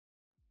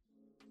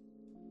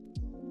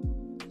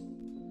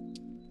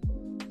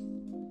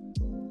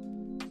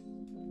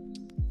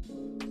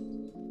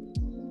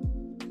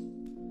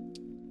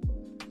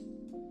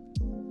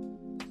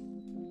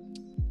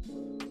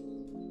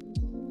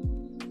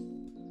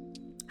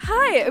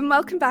Hi, and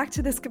welcome back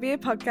to This Could Be a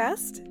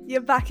Podcast.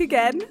 You're back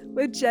again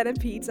with Jen and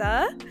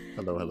Peter.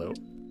 Hello, hello.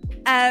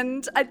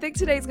 And I think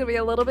today's going to be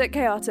a little bit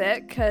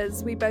chaotic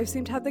because we both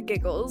seem to have the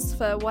giggles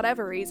for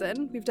whatever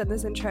reason. We've done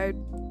this intro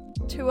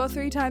 2 or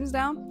 3 times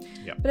now,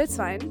 but it's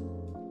fine.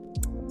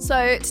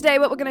 So today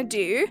what we're going to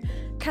do,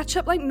 catch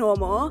up like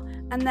normal,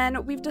 and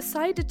then we've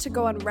decided to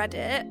go on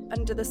Reddit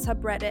under the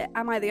subreddit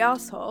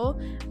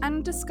AmItheAsshole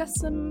and discuss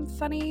some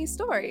funny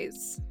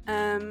stories.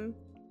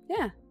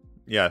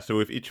 Yeah, so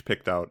we've each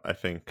picked out, I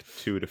think,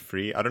 2 to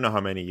 3. I don't know how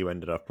many you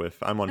ended up with.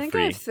 I'm on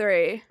 3. I have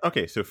 3.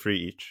 Okay, so 3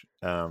 each.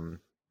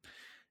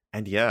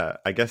 And yeah,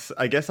 I guess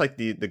like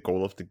the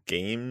goal of the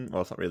game,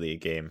 well, it's not really a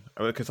game.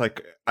 Because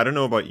like, I don't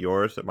know about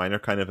yours, but mine are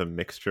kind of a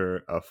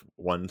mixture of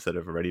ones that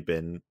have already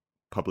been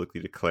publicly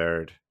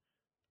declared,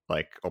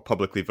 like, or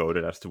publicly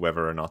voted as to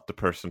whether or not the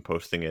person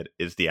posting it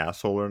is the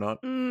asshole or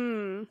not.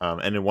 And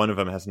then one of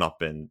them has not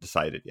been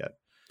decided yet.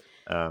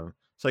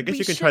 So I guess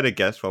you can try to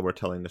guess while we're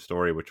telling the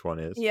story which one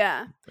is.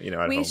 Yeah. You know,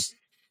 at home.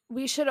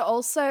 We should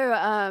also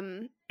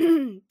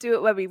do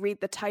it where we read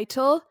the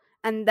title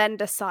and then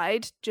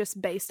decide just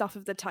based off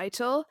of the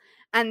title.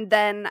 And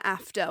then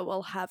after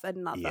we'll have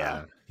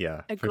another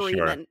agreement. For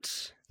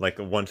sure. Like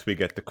once we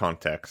get the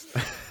context.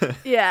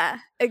 Yeah,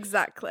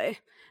 exactly.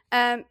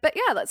 But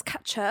yeah, let's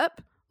catch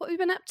up. What have you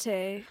been up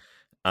to?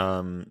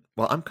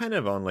 Well, I'm kind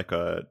of on like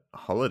a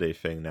holiday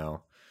thing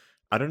now.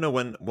 I don't know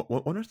when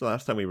was the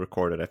last time we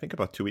recorded? I think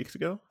about 2 weeks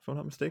ago, if I'm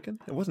not mistaken.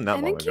 It wasn't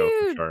that long ago,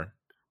 for sure.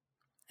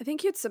 I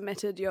think you'd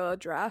submitted your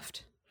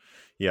draft.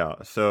 Yeah,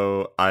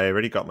 so I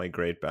already got my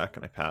grade back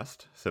and I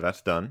passed. So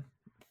that's done.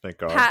 Thank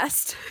God.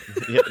 Passed?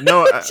 Yeah, no.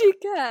 What did you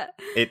get?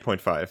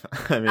 8.5.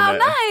 I mean,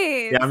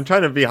 nice! Yeah, I'm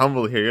trying to be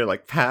humble here. You're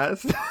like,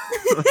 passed?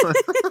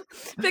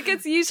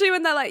 Because usually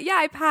when they're like, yeah,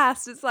 I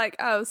passed, it's like,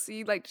 oh, so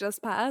you like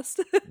just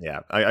passed?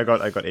 Yeah, I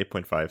got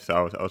 8.5,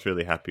 so I was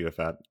really happy with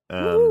that.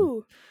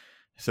 Woo!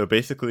 So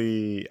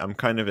basically, I'm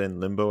kind of in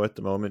limbo at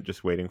the moment,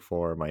 just waiting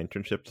for my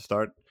internship to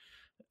start.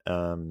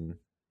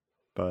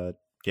 But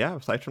yeah,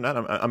 aside from that,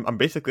 I'm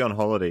basically on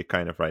holiday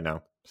kind of right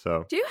now.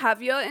 So do you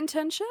have your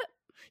internship?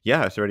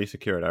 Yeah, it's already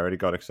secured. I already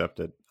got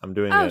accepted. I'm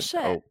doing it.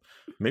 Shit. Oh,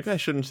 maybe I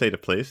shouldn't say the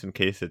place in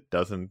case it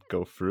doesn't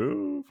go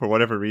through for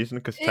whatever reason,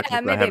 because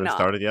technically I haven't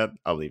started yet.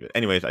 I'll leave it.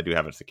 Anyways, I do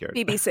have it secured.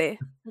 BBC.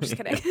 I'm just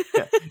kidding.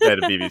 Yeah,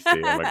 the BBC.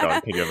 Oh my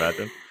God, can you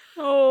imagine?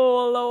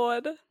 Oh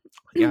Lord.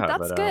 Yeah,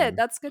 that's good.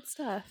 That's good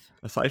stuff.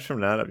 Aside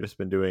from that, I've just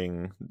been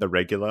doing the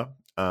regular.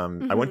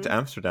 I went to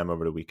Amsterdam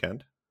over the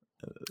weekend.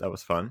 That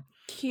was fun.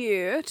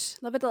 Cute.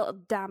 Love a little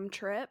damn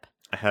trip.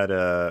 I had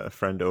a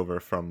friend over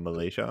from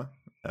Malaysia.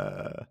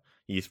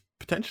 He's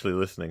potentially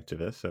listening to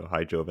this, so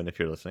hi Joven if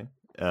you're listening.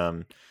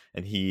 And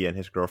he and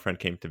his girlfriend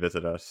came to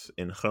visit us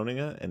in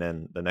Groningen, and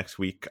then the next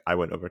week I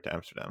went over to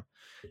Amsterdam.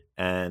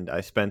 And I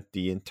spent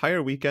the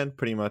entire weekend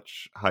pretty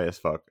much high as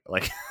fuck.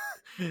 Like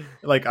Did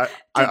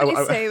he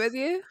stay with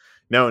you?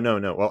 No.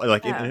 Well,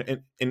 like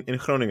in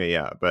Groningen,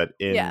 yeah, but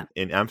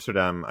in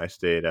Amsterdam, I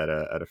stayed at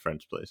a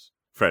friend's place.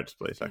 Fred's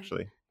place,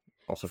 actually,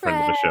 also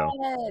friend of the show.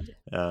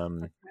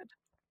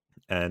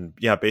 And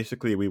yeah,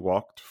 basically we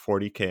walked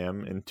 40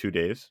 km in 2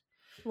 days.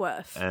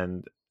 Worth.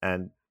 And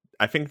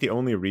I think the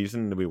only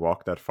reason that we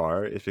walked that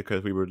far is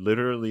because we were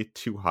literally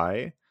too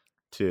high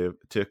to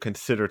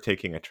consider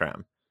taking a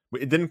tram.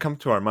 It didn't come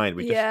to our mind.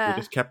 We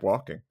just kept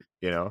walking.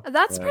 You know,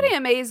 that's pretty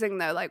amazing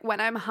though. Like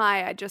when I'm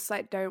high, I just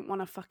like don't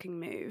want to fucking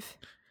move.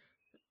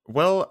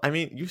 Well, I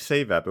mean, you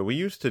say that, but we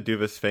used to do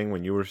this thing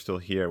when you were still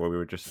here, where we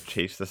would just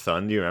chase the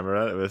sun. Do you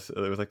remember that? It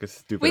was like a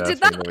stupid. We did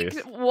that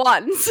like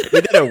once.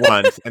 We did it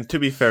once, and to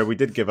be fair, we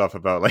did give up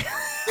about like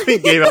we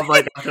gave up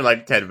like after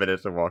like 10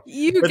 minutes of walking.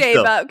 You gave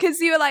up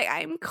because you were like,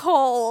 I'm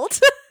cold.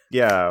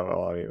 Yeah,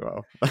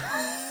 well.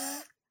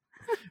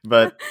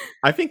 But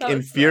I think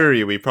in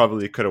theory, we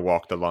probably could have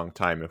walked a long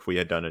time if we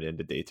had done it in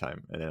the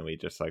daytime, and then we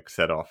just like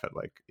set off at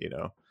like, you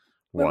know.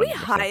 Were we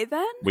high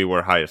then? We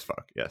were high as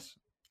fuck. Yes,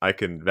 I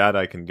can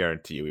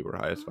guarantee you we were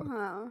high as fuck.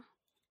 Oh.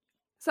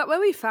 Is that where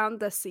we found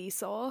the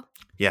seesaw?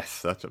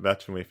 Yes,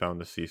 that's when we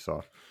found the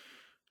seesaw,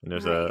 and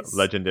there's a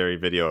legendary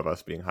video of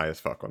us being high as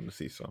fuck on the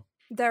seesaw.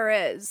 There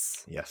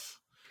is. Yes.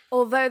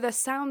 Although the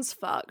sound's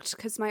fucked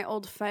because my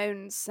old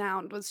phone's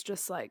sound was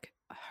just like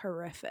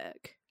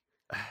horrific.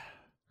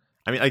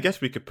 I mean, I guess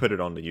we could put it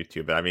on the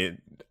YouTube, but I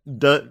mean,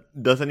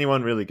 does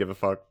anyone really give a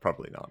fuck?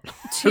 Probably not.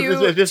 Two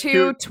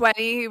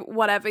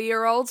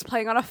 20-whatever-year-olds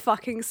playing on a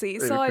fucking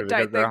seesaw. I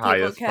don't think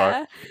people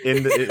care.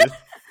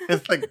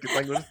 It's like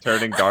it was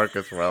turning dark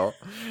as well.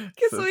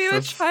 Because we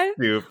were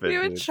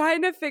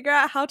trying to figure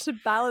out how to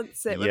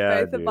balance it with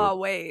both of our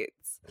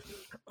weights.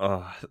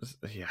 Oh,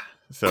 yeah.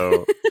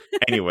 So,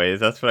 anyways,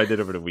 that's what I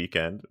did over the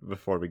weekend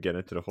before we get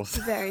into the whole,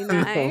 Very the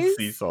nice. whole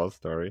seesaw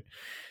story.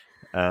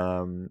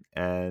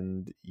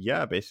 And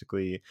yeah,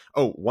 basically,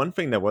 one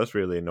thing that was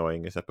really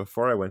annoying is that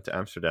before I went to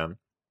Amsterdam,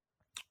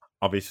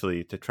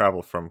 obviously to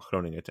travel from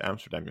Groningen to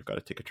Amsterdam, you've got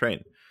to take a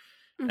train.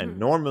 Mm-hmm. And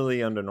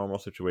normally under normal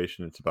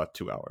situation, it's about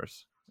 2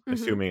 hours,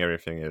 assuming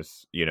everything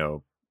is,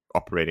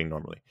 operating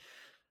normally.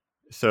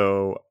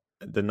 So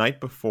the night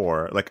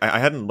before, like I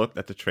hadn't looked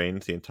at the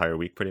trains the entire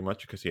week pretty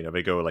much because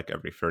they go like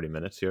every 30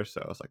 minutes here,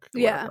 so I was like,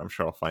 okay, whatever, I'm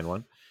sure I'll find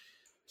one.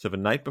 So the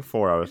night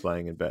before, I was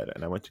lying in bed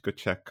and I went to go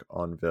check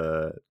on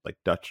the like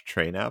Dutch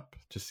train app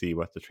to see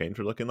what the trains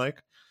were looking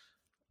like,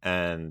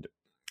 and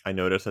I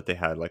noticed that they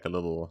had like a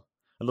little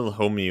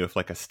homie with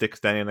like a stick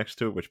standing next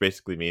to it, which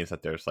basically means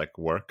that there's like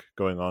work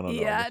going on the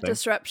thing.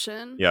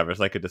 Disruption. Yeah, there's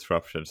like a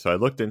disruption. So I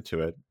looked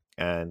into it,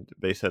 and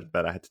they said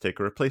that I had to take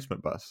a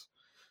replacement bus.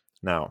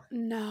 Now,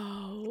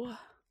 no,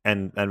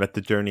 and that the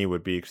journey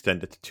would be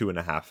extended to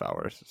 2.5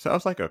 hours. So I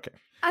was like, okay,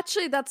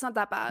 actually, that's not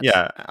that bad.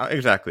 yeah,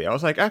 exactly. I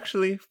was like,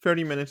 actually,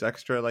 30 minutes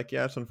extra. Like,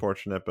 yeah, it's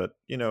unfortunate, but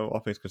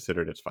all things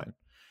considered, it's fine.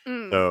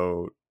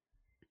 So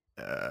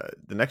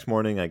the next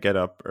morning, I get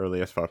up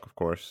early as fuck, of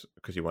course,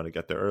 because you want to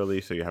get there early,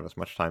 so you have as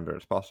much time there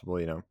as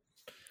possible.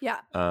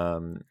 Yeah.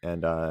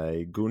 And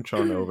I goonch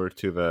on over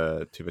to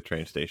the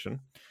train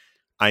station.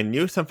 I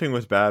knew something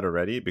was bad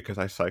already because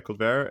I cycled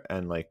there,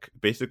 and like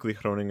basically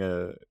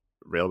Groningen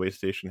railway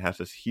station has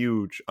this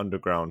huge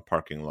underground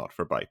parking lot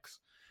for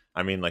bikes.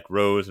 I mean, like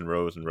rows and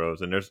rows and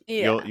rows, and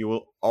you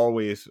will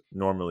always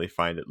normally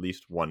find at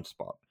least one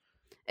spot.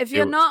 If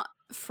you're not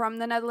from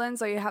the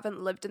Netherlands, or you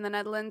haven't lived in the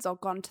Netherlands or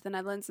gone to the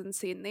Netherlands and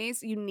seen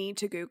these, you need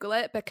to Google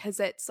it, because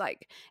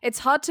it's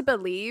hard to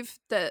believe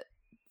that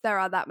there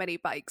are that many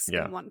bikes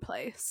in one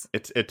place.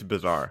 It's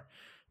bizarre.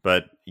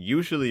 But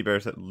usually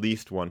there's at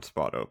least one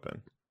spot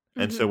open.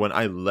 And so when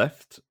I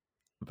left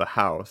the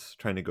house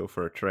trying to go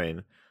for a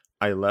train,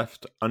 I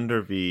left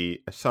under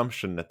the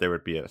assumption that there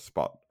would be a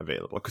spot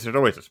available. Because there's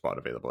always a spot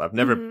available. I've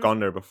never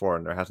gone there before,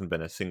 and there hasn't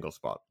been a single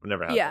spot. I've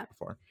never had that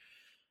before.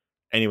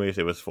 Anyways,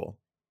 it was full.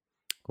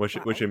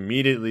 Which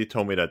immediately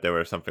told me that there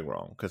was something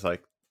wrong. Because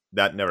like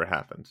that never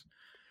happens.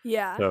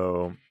 Yeah.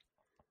 So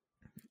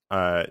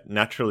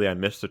naturally I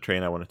missed the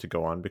train I wanted to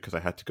go on because I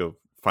had to go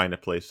find a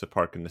place to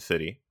park in the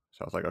city.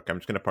 So I was like, okay, I'm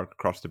just going to park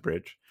across the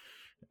bridge,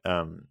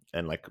 and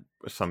like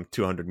some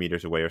 200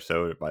 meters away or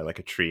so by like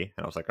a tree.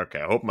 And I was like, okay,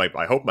 I hope my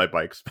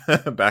bike's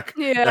back.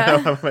 Yeah. I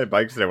hope my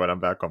bike's there when I'm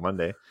back on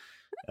Monday.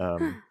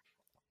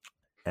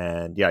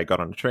 And yeah, I got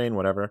on the train,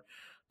 whatever.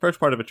 First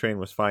part of the train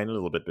was fine, a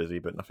little bit busy,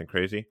 but nothing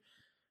crazy.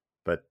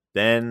 But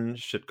then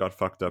shit got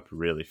fucked up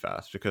really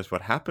fast, because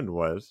what happened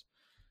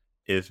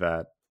is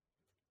that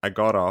I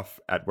got off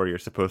at where you're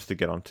supposed to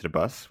get onto the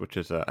bus, which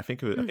is I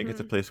think it's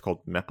a place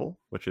called Meppel,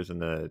 which is in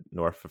the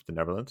north of the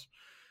Netherlands.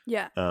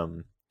 Yeah.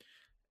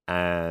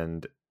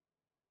 And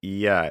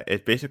yeah,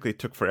 it basically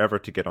took forever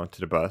to get onto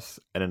the bus,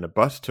 and then the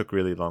bus took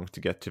really long to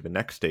get to the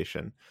next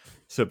station.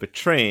 So the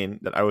train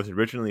that I was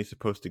originally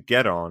supposed to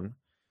get on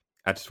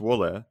at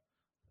Zwolle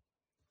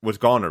was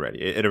gone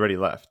already. It already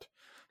left.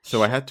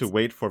 So I had to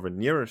wait for the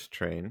nearest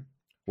train,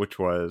 which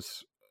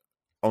was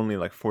only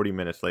like 40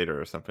 minutes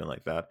later or something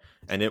like that,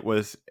 and it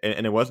wasn't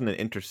an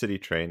intercity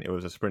train, it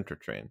was a sprinter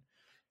train,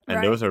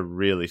 and those are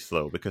really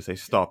slow because they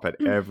stop at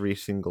every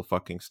single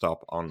fucking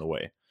stop on the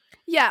way.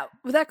 Yeah,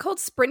 well, they're called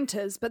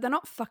sprinters, but they're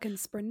not fucking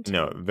sprinting.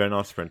 No, they're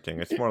not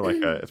sprinting. It's more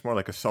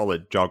like a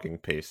solid jogging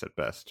pace at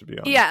best, to be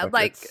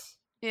honest.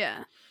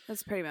 Yeah,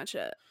 that's pretty much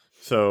it.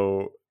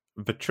 So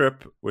the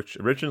trip, which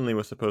originally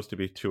was supposed to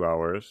be 2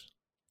 hours,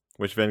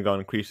 which then got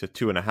increased to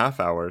 2.5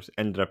 hours,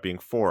 ended up being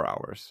 4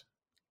 hours.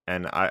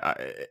 And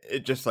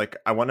it just like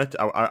I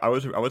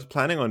was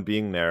planning on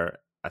being there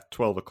at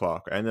 12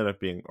 o'clock. I ended up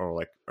being, or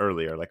like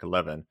earlier, like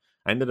 11.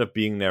 I ended up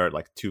being there at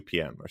like 2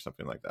 p.m. or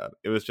something like that.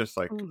 It was just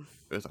like, Oof,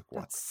 it was like,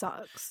 what? That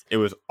sucks. It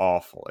was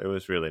awful. It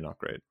was really not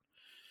great.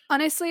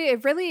 Honestly,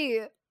 it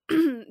really,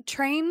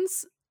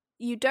 trains,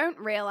 you don't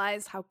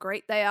realize how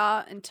great they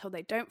are until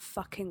they don't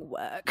fucking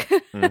work.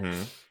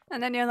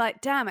 And then you're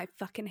like, damn, I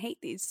fucking hate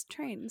these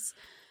trains.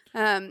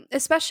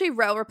 Especially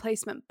rail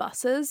replacement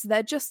buses.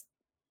 They're just,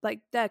 like,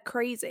 they're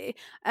crazy.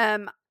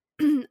 I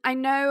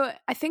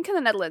think in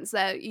the Netherlands,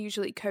 they're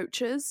usually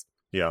coaches.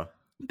 Yeah.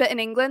 But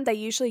in England, they're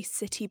usually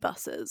city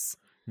buses.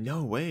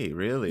 No way,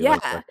 really? Yeah.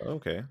 Like,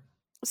 okay.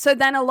 So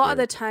then a lot of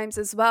the times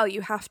as well,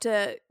 you have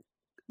to,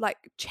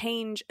 like,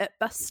 change at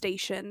bus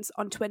stations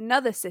onto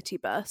another city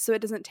bus so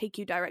it doesn't take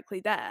you directly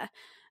there.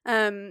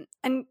 And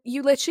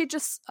you literally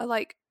just are,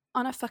 like,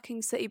 on a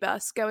fucking city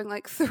bus going,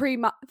 like, 3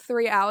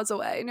 hours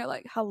away. And you're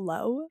like,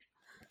 hello?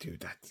 Dude,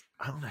 that's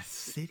on a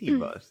city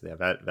bus. Yeah,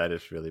 that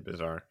is really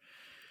bizarre.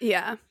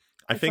 Yeah.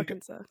 I think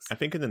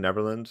in the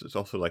Netherlands, it's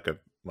also like a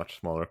much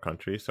smaller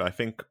country. So I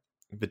think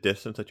the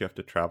distance that you have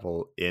to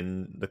travel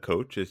in the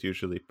coach is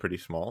usually pretty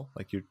small.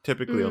 Like you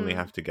typically only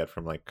have to get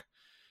from like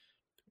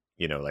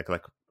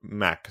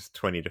max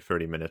 20 to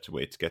 30 minutes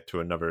away to get to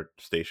another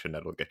station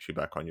that'll get you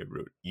back on your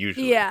route.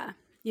 Usually. Yeah.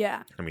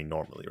 Yeah. I mean,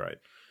 normally, right?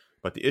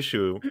 But the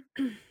issue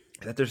is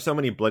that there's so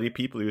many bloody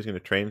people using the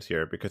trains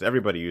here because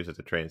everybody uses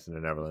the trains in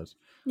the Netherlands.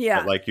 Yeah.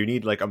 But like you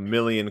need like 1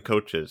 million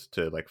coaches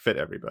to like fit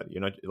everybody.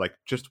 You know, like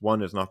just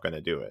one is not going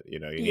to do it. You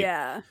know, you need,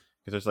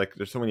 because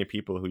there's so many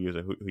people who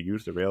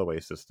use the railway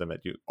system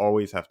that you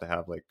always have to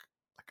have like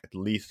at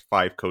least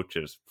 5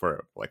 coaches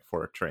for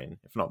a train,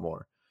 if not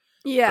more.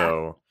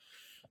 Yeah.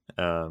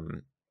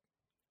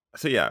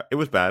 So yeah, it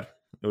was bad.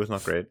 It was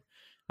not great.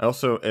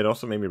 It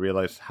also made me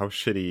realize how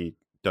shitty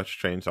Dutch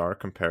trains are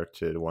compared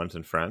to the ones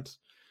in France.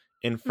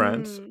 In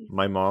France,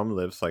 my mom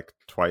lives like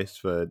twice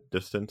the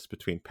distance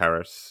between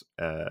Paris,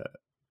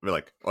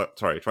 twice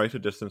the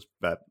distance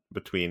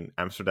between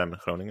Amsterdam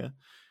and Groningen.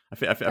 I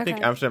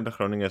think Amsterdam to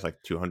Groningen is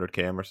like 200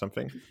 km or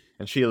something,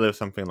 and she lives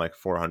something like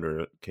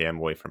 400 km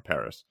away from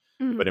Paris.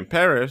 But in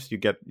Paris, you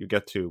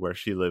get to where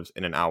she lives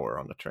in an hour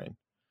on the train.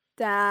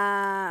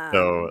 Damn.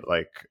 So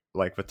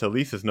like the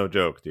Thalys is no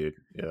joke, dude.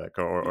 Yeah,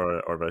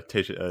 or the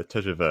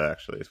TGV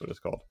actually is what it's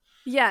called.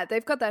 Yeah,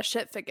 they've got that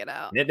shit figured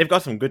out. Yeah, they've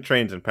got some good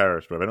trains in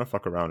Paris, but they don't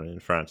fuck around in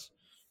France.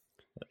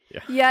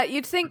 Yeah,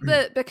 you'd think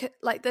that because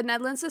like the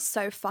Netherlands is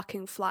so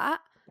fucking flat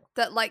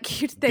that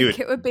like you'd think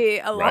it would be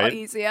a lot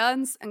easier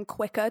and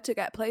quicker to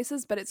get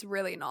places, but it's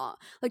really not.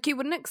 Like you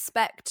wouldn't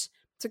expect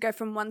to go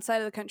from one side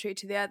of the country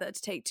to the other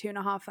to take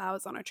 2.5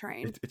 hours on a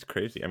train. It's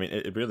crazy. I mean,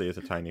 it really is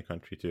a tiny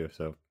country too.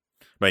 So,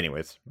 but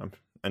anyways,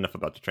 enough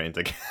about the trains.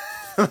 Like,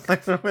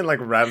 like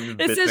rabid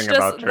this is just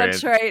about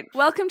trains. The train.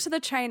 Welcome to the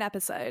train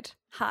episode.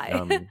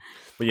 Hi.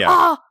 But yeah.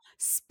 Oh,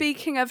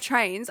 speaking of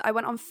trains, I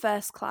went on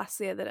first class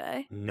the other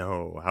day.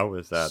 No, how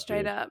was that? Straight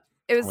dude? Up.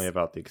 It was Tell me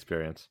about the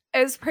experience.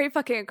 It was pretty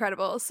fucking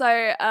incredible.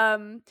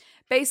 So,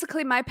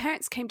 basically, my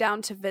parents came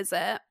down to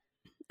visit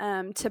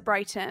to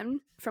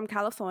Brighton from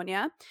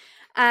California,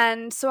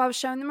 and so I was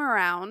showing them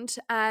around.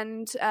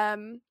 And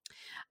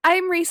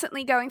I'm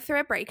recently going through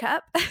a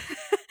breakup,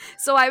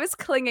 so I was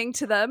clinging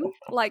to them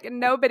like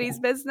nobody's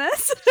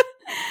business.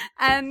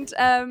 And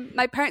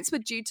my parents were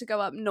due to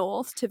go up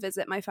north to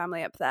visit my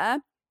family up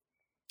there,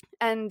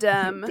 and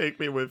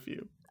take me with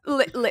you.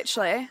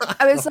 Literally,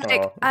 I was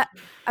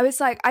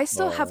like, I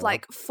still have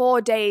like 4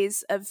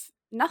 days of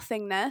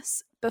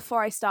nothingness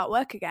before I start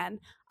work again.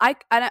 I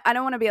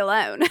don't want to be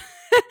alone.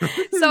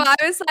 So I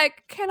was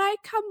like, can I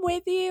come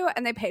with you?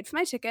 And they paid for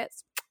my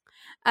tickets.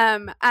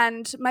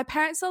 And my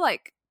parents are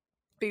like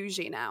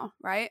bougie now,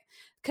 right?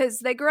 Because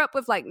they grew up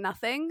with like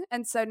nothing,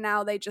 and so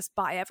now they just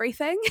buy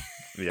everything.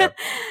 Yeah.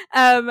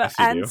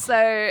 And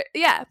so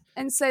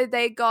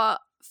they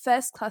got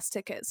first class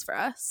tickets for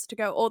us to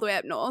go all the way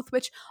up north,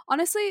 which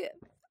honestly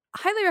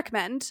highly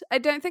recommend. I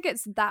don't think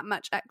it's that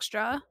much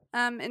extra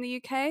in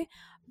the UK,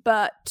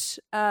 but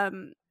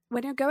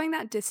when you're going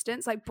that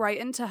distance, like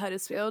Brighton to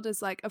Huddersfield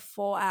is like a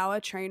 4-hour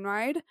train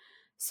ride,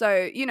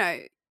 so you know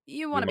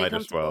you want to be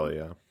comfortable. As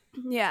well,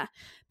 yeah.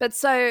 But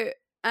so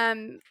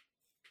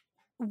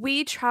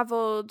we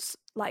traveled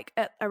like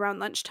at around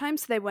lunchtime,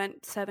 so they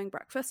weren't serving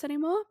breakfast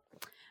anymore,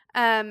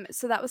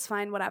 so that was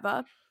fine,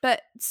 whatever.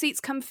 But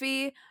seats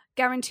comfy,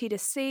 guaranteed a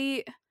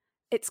seat,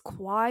 it's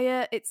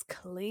quiet, it's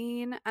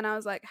clean, and I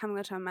was like having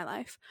the time of my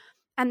life.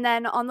 And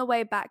then on the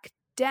way back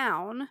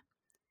down,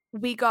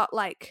 we got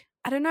like,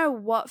 I don't know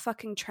what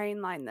fucking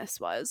train line this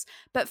was,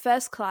 but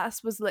first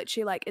class was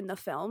literally like in the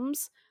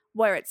films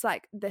where it's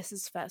like, this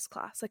is first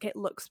class, like it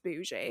looks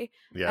bougie.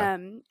 Yeah.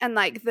 And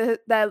like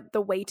the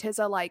waiters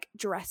are like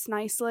dressed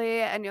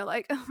nicely, and you're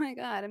like, oh my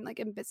god, I'm like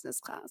in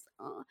business class.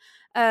 Oh.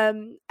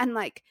 And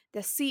like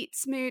the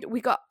seats moved.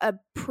 We got a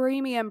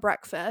premium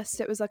breakfast.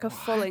 It was like a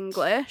full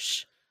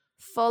English,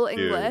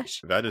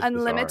 that is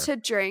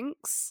unlimited bizarre.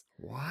 Drinks.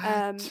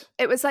 What?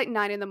 It was like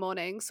 9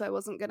 a.m, so I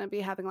wasn't gonna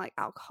be having like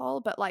alcohol,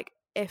 but like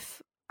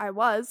if I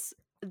was,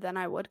 then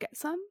I would get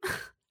some.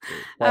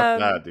 Fuck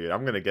that, dude.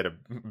 I'm gonna get a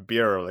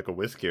beer or like a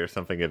whiskey or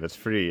something if it's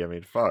free. I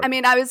mean, fuck. I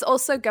mean, I was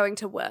also going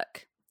to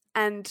work,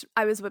 and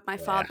I was with my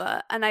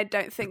father, and I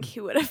don't think he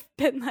would have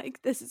been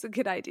like, this is a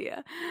good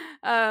idea.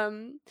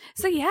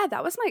 So yeah,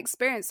 that was my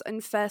experience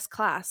in first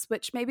class,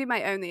 which may be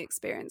my only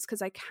experience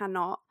because I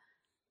cannot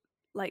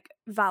like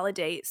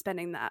validate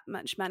spending that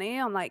much money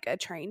on like a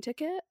train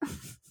ticket.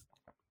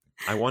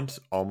 I once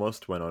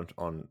almost went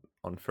on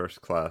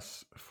first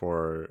class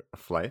for a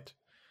flight.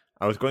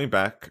 I was going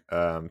back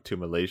to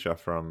Malaysia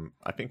from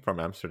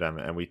Amsterdam,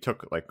 and we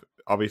took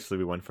obviously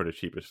we went for the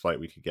cheapest flight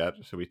we could get.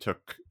 So we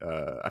took,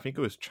 I think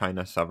it was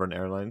China Southern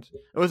Airlines.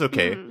 It was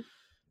okay. Mm-hmm.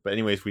 But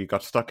anyways, we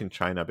got stuck in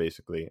China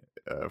basically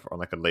on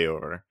like a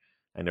layover,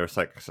 and there was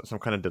like some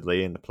kind of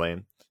delay in the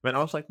plane. And I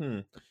was like,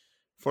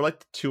 for like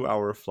the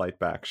 2-hour flight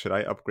back, should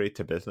I upgrade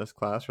to business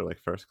class or like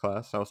first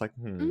class? I was like,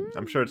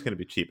 I'm sure it's going to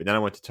be cheap. And then I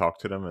went to talk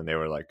to them, and they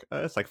were like,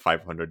 it's like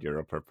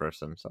 €500 per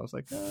person. So I was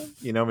like,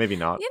 maybe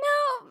not.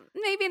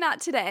 Maybe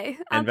not today.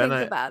 I'll think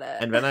about it.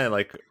 And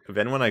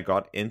then when I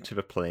got into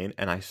the plane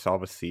and I saw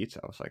the seats,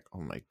 I was like, oh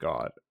my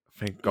god,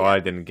 thank God I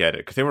didn't get it,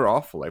 because they were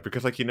awful. Like,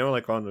 because like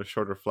like on the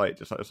shorter flight,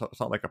 it's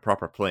not like a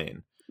proper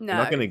plane. No.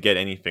 You're not going to get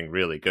anything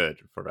really good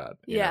for that.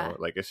 You know?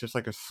 Like it's just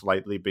like a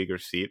slightly bigger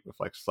seat with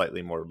like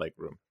slightly more leg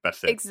room.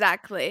 That's it.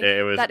 Exactly.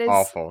 It was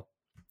awful.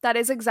 That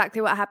is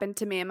exactly what happened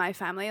to me and my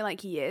family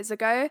like years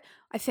ago.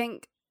 I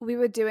think we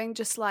were doing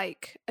just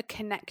like a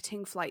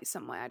connecting flight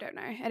somewhere, I don't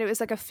know, and it was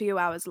like a few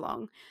hours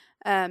long.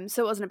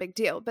 So it wasn't a big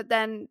deal. But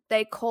then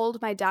they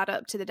called my dad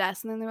up to the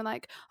desk and then they were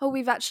like, oh,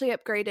 we've actually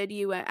upgraded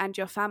you and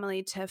your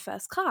family to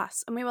first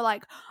class. And we were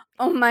like,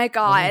 oh my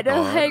God.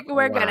 Like,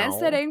 we're gonna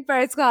sit in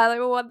first class. Like,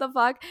 well, what the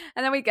fuck?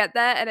 And then we get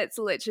there and it's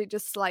literally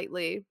just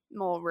slightly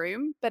more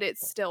room, but it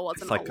still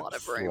wasn't like a lot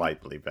of room.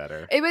 Slightly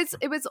better. It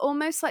was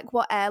almost like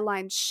what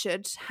airlines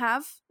should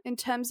have in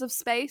terms of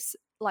space,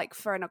 like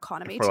for an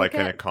economy ticket. For like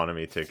an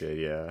economy ticket,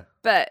 yeah.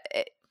 But,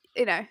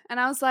 you know, and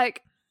I was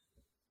like,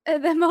 are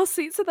there more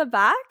seats at the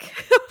back?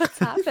 What's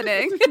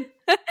happening?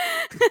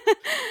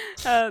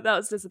 That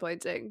was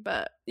disappointing,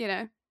 but, you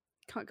know,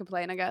 can't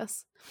complain, I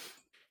guess.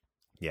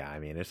 Yeah, I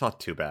mean, it's not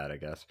too bad, I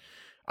guess.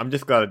 I'm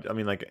just glad, I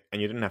mean, like,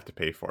 and you didn't have to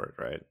pay for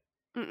it, right?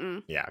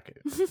 Mm-mm. Yeah,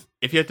 okay.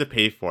 If you had to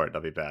pay for it,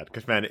 that'd be bad.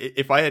 Because, man,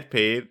 if I had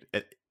paid,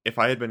 if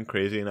I had been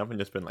crazy enough and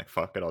just been like,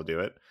 fuck it, I'll do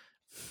it,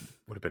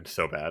 would have been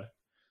so bad.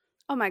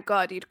 Oh my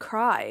God, you'd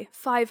cry.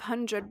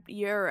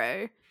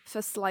 €500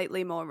 for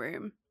slightly more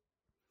room.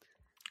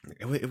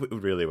 It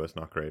really was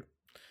not great.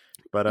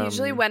 But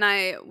usually when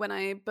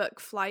I book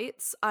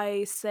flights,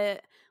 I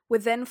sit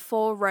within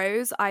 4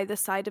 rows either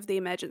side of the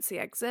emergency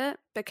exit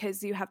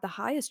because you have the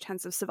highest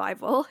chance of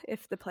survival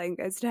if the plane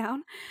goes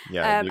down.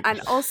 Yeah,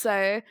 and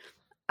also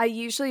I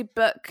usually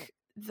book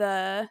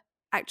the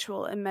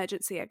actual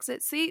emergency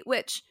exit seat,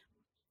 which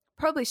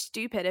probably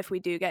stupid if we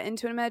do get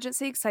into an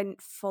emergency because I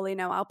fully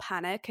know I'll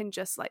panic and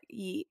just like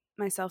yeet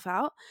myself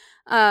out.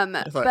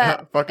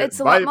 But it's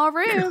a lot more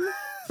room.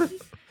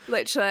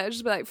 Literally, I'd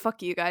just be like,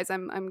 fuck you guys,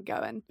 I'm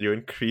going. You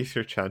increase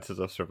your chances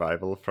of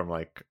survival from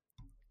like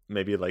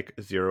maybe like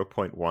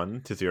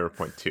 0.1 to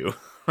 0.2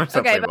 or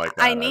something okay, but like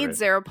that. I need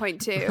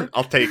 0.2.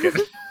 I'll take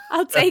it.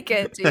 I'll take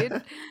it,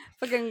 dude.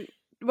 Fucking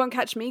won't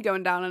catch me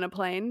going down in a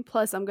plane.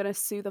 Plus, I'm gonna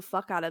sue the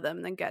fuck out of them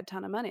and then get a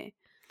ton of money.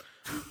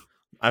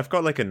 I've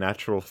got like a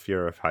natural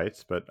fear of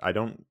heights, but I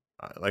don't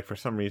like for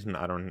some reason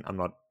I'm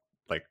not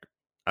like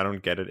I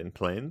don't get it in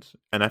planes,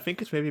 and I think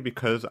it's maybe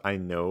because I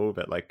know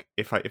that like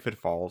if it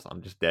falls,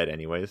 I'm just dead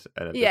anyways.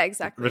 And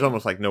exactly. There's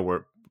almost like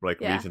no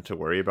reason to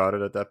worry about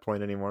it at that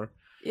point anymore.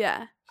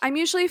 Yeah, I'm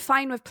usually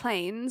fine with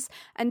planes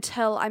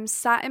until I'm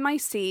sat in my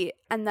seat,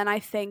 and then I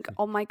think,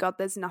 oh my God,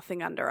 there's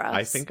nothing under us.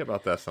 I think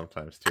about that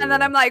sometimes too. And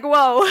then I'm like,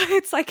 whoa,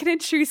 it's like an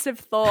intrusive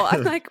thought.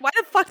 I'm like, why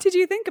the fuck did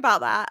you think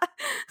about that?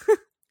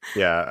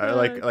 Yeah,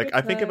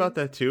 I think about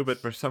that too, but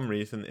for some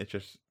reason it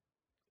just.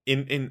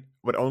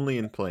 But only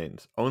in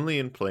planes. Only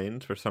in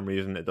planes, for some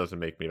reason, it doesn't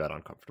make me that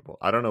uncomfortable.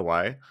 I don't know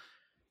why.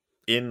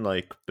 In,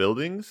 like,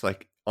 buildings,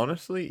 like,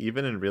 honestly,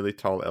 even in really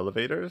tall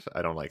elevators,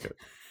 I don't like it.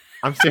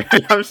 I'm serious.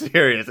 I'm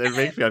serious. It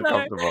makes me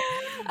uncomfortable.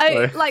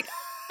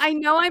 I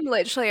know I'm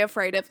literally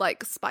afraid of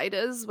like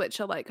spiders,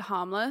 which are like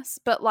harmless,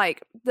 but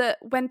like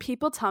when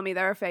people tell me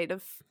they're afraid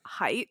of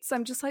heights,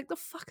 I'm just like, the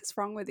fuck is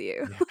wrong with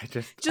you?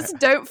 Yeah, just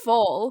don't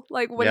fall.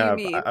 Like, what do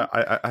you mean?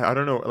 I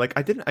don't know. Like,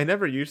 I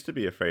never used to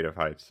be afraid of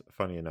heights.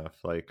 Funny enough,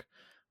 like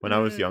when I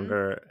was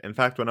younger. In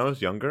fact, when I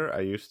was younger,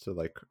 I used to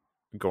like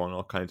go on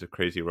all kinds of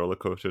crazy roller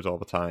coasters all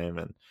the time,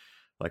 and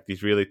like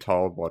these really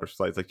tall water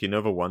slides. Like, you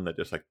know, the one that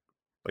just like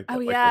with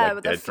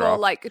the full drop.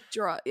 Like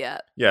drop, yeah.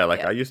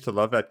 I used to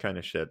love that kind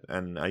of shit,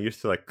 and I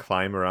used to like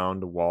climb around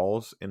the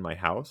walls in my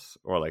house,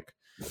 or like,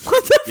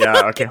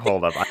 okay,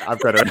 hold up, I've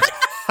got to,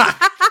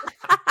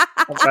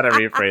 I've got to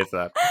rephrase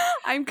that.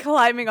 I'm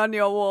climbing on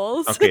your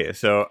walls. Okay,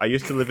 so I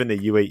used to live in the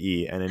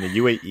UAE, and in the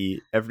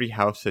UAE, every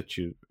house that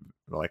you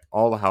like,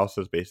 all the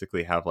houses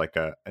basically have like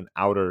an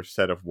outer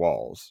set of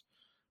walls,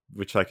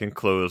 which like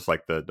enclose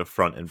like the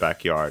front and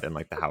backyard and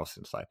like the house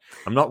inside.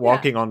 I'm not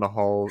walking on the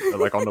hall,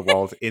 like on the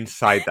walls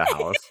inside the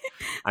house.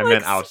 I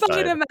meant outside.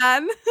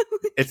 Spider-Man.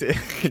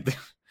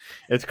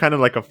 It's kind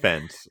of like a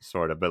fence,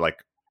 sort of, but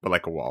like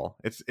a wall.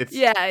 I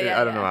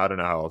don't know. I don't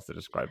know how else to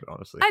describe it,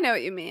 honestly. I know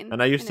what you mean.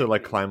 And I used to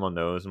like climb on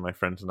those, and my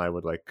friends and I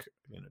would like,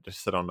 you know,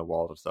 just sit on the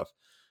walls and stuff.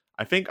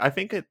 I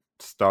think it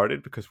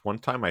started because one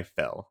time I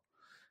fell.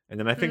 And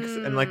then I think,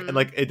 and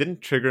it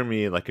didn't trigger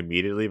me like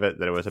immediately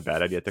that it was a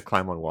bad idea to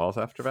climb on walls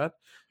after that.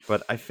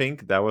 But I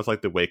think that was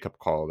like the wake up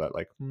call that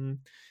like,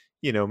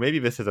 you know, maybe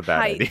this is a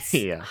bad idea.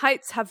 Yeah.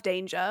 Heights have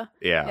danger.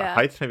 Yeah,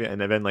 heights maybe. And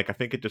then like I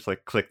think it just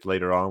like clicked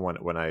later on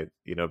when I,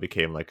 you know,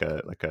 became like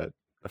a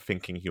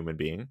thinking human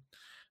being. And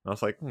I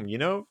was like, you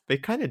know, they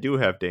kind of do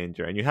have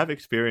danger, and you have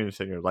experience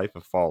in your life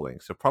of falling,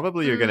 so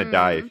probably you're gonna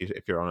die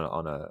if you're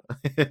on a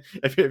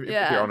if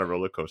you're on a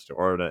roller coaster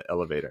or in an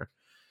elevator.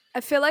 I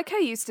feel like I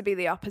used to be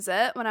the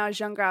opposite. When I was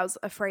younger, I was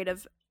afraid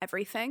of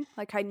everything.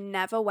 Like, I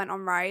never went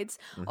on rides.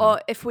 Or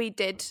if we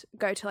did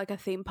go to like a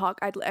theme park,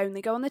 I'd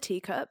only go on the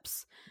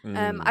teacups.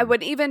 I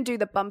wouldn't even do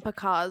the bumper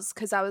cars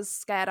because I was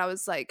scared I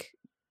was like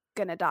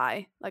gonna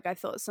die. Like, I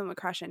thought someone would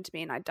crash into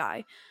me and I'd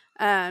die.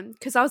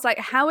 Because I was like,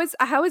 how is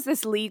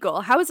this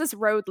legal? How is this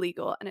road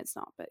legal? And it's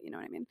not, but you know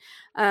what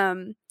I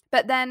mean.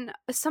 But then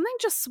something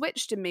just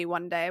switched in me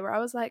one day where I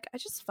was like, I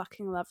just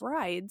fucking love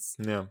rides.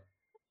 Yeah.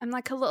 I'm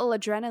like a little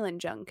adrenaline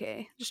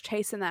junkie, just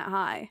chasing that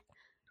high.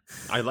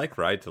 I like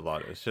rides a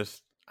lot. It's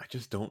just, I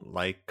just don't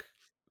like,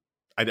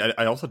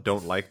 I also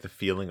don't like the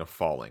feeling of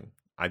falling.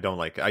 I don't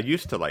like it. I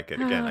used to like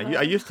it again.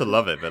 I used to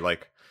love it, but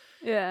like,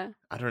 Yeah.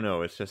 I don't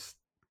know. It's just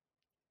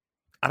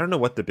I don't know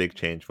what the big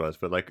change was,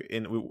 but like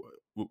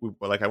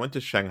like I went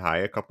to Shanghai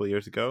a couple of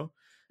years ago,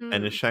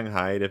 and in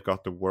Shanghai they've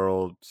got the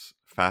world's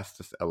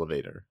fastest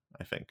elevator,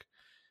 I think,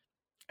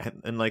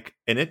 and like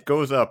and it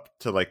goes up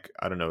to like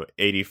I don't know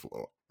 80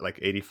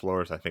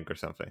 floors I think or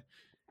something,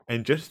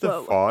 and just the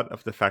Whoa. thought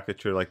of the fact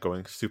that you're like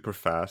going super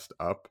fast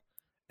up,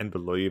 and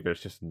below you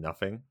there's just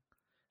nothing.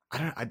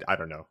 I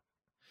don't know.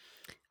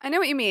 I know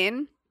what you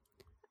mean,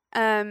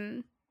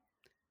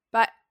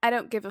 but I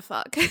don't give a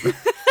fuck.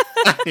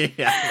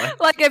 Yeah,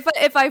 like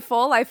if I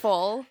fall, I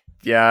fall.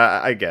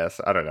 Yeah, I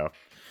guess I don't know.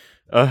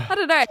 I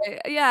don't know.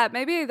 Yeah,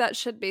 maybe that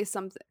should be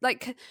something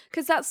like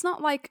because that's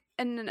not like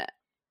an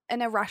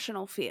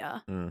irrational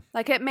fear.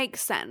 Like it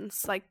makes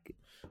sense. Like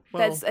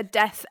there's a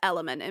death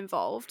element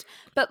involved,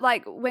 but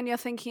like when you're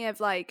thinking of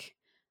like,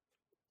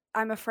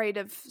 I'm afraid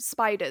of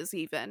spiders.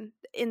 Even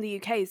in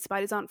the UK,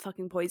 spiders aren't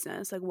fucking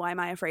poisonous. Like, why am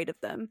I afraid of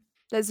them?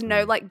 There's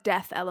no like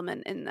death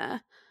element in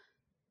there.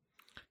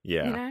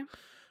 Yeah. You know?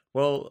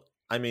 Well,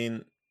 I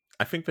mean,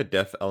 I think the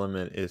death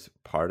element is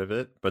part of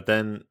it, but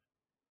then,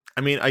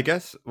 I mean, I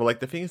guess, well, like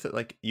the thing is that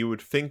like you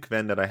would think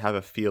then that I have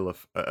a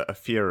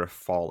fear of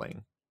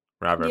falling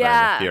rather than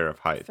a fear of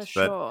heights. For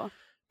sure.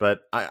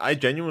 But I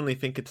genuinely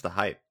think it's the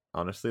height.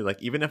 Honestly,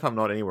 like even if I'm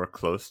not anywhere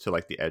close to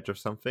like the edge of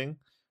something,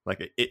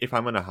 like if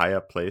I'm in a high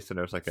up place and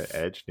there's like an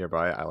edge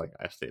nearby,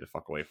 I stay the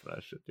fuck away from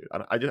that shit, dude.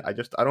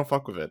 I don't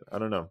fuck with it. I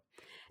don't know.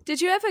 Did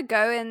you ever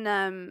go in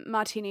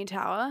Martini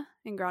Tower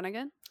in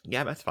Groningen?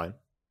 Yeah, that's fine.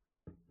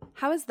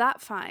 How is that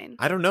fine?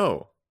 I don't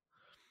know.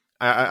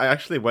 I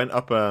actually went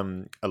up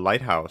a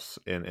lighthouse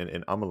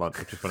in Ameland,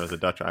 which is one of the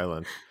Dutch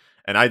islands,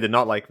 and I did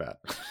not like that.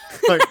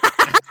 Like,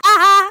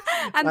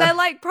 and they're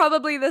like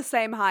probably the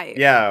same height.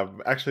 Yeah,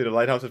 actually, the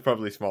lighthouse is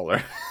probably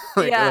smaller.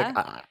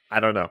 I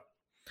don't know.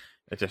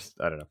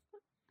 I don't know.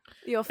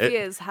 Your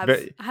fears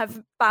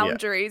have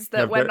boundaries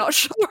that we're not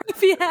sure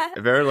of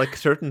yet. There are like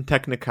certain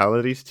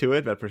technicalities to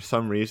it that for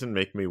some reason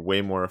make me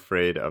way more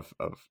afraid of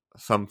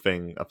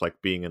something, of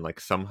like being in like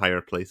some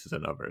higher places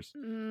than others.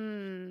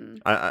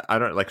 I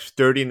don't like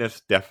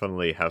sturdiness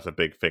definitely has a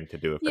big thing to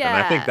do with it. And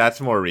I think that's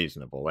more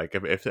reasonable. Like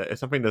if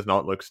something does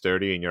not look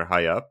sturdy and you're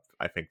high up,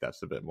 I think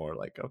that's a bit more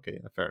like,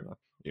 okay, fair enough,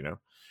 you know?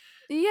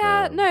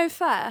 Yeah, no,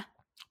 fair.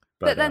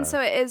 But then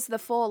so it is the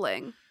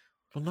falling.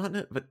 Well,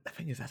 but the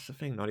thing is, that's the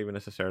thing. Not even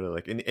necessarily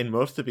like in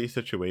most of these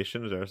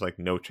situations, there's like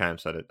no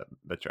chance that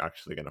you're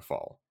actually gonna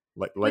fall.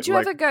 Would you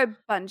ever go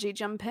bungee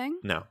jumping?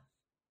 No.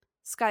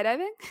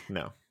 Skydiving?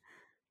 No.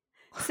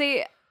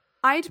 See,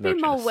 I'd be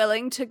more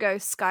willing to go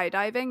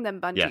skydiving than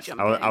bungee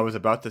jumping. I was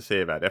about to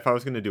say that. If I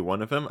was gonna do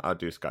one of them, I'd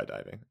do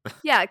skydiving.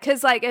 Yeah,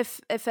 because like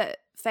if it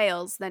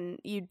fails, then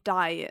you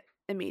die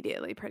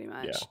immediately, pretty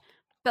much. Yeah.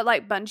 But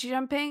like bungee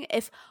jumping,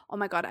 oh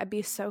my god, I'd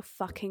be so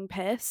fucking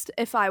pissed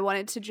if I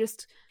wanted to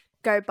just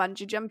go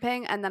bungee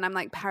jumping and then I'm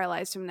like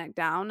paralyzed from neck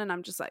down and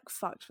I'm just like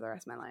fucked for the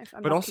rest of my life.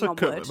 But also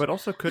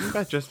couldn't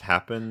that just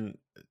happen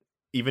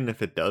even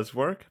if it does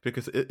work?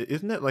 Because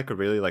isn't it like a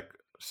really like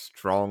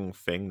strong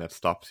thing that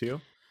stops you?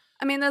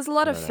 I mean, there's a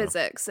lot of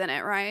physics in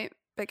it, right?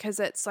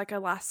 Because it's like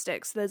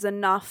elastic, so there's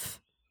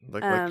enough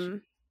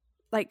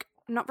like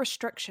not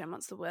restriction,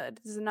 what's the word?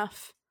 There's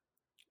enough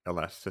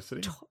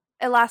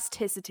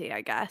elasticity, I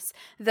guess,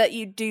 that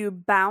you do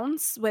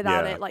bounce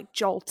without it like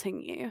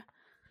jolting you.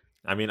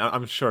 I mean,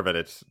 I'm sure that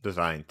it's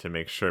designed to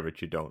make sure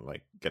that you don't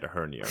like get a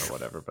hernia or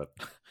whatever, but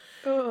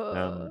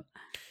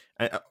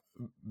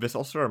this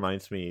also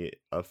reminds me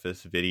of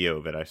this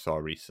video that I saw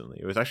recently.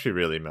 It was actually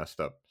really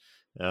messed up.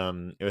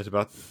 It was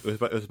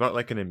about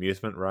like an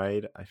amusement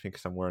ride, I think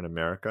somewhere in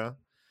America,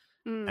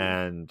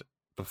 and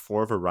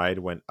before the ride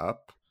went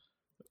up,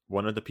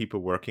 one of the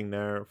people working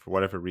there, for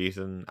whatever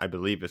reason, I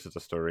believe this is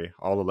a story,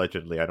 all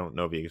allegedly, I don't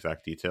know the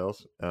exact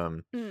details,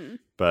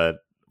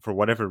 but for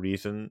whatever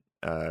reason,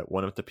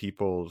 one of the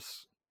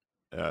people's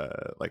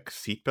like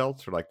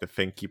seatbelts or like the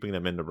thing keeping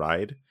them in the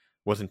ride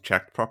wasn't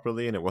checked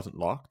properly and it wasn't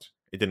locked.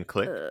 It didn't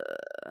click.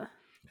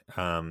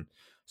 So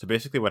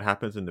basically what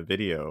happens in the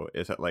video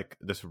is that like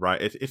this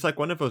ride, it's like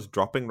one of those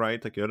dropping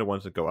rides, like the other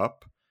ones that go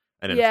up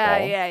and then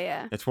fall.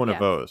 Yeah. It's one of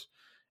those,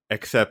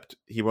 except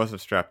he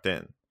wasn't strapped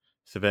in.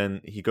 So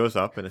then he goes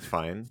up and it's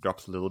fine,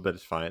 drops a little bit,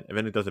 it's fine, and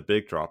then it does a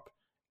big drop.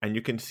 And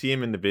you can see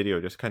him in the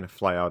video just kind of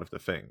fly out of the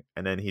thing.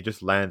 And then he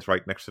just lands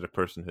right next to the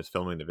person who's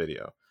filming the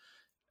video.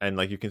 And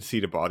like you can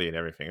see the body and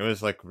everything. It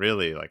was like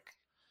really like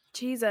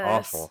Jesus.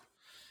 Awful.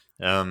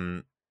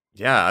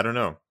 Yeah, I don't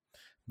know.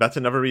 That's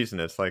another reason.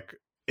 It's like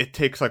it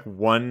takes like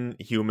one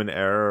human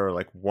error or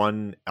like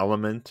one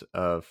element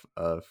of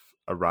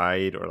a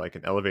ride or like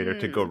an elevator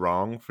to go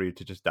wrong for you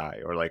to just die,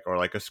 or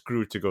like a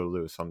screw to go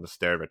loose on the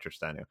stair that you're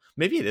standing on.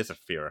 Maybe it is a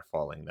fear of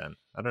falling then.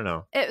 I don't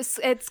know.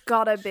 It's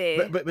gotta be.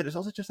 But it's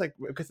also just like,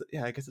 because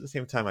I guess at the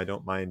same time I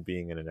don't mind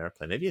being in an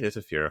airplane. Maybe it is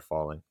a fear of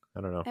falling.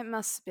 I don't know. It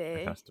must be.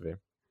 It has to be.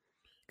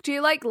 Do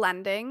you like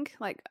landing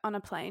like on a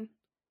plane?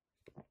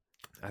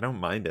 I don't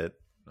mind it.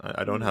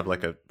 I don't have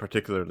like a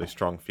particularly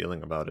strong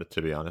feeling about it,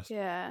 to be honest.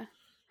 Yeah.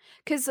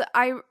 because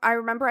I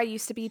remember I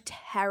used to be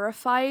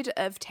terrified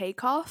of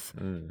takeoff,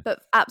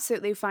 but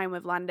absolutely fine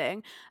with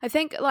landing. I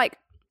think like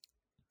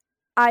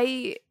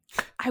I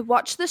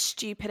watch the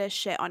stupidest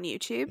shit on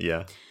YouTube.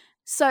 Yeah.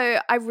 So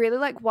I really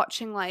like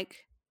watching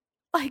like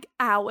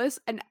hours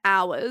and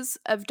hours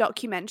of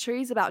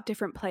documentaries about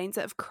different planes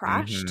that have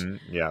crashed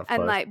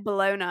and like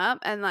blown up,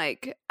 and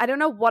like I don't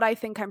know what I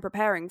think I'm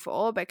preparing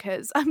for,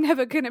 because I'm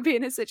never going to be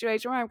in a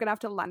situation where I'm going to have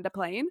to land a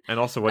plane. And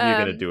also, what are you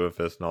going to do with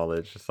this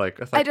knowledge? It's like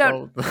I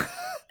don't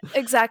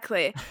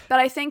exactly, but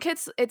I think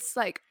it's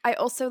like I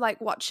also like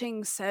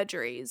watching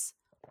surgeries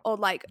or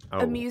like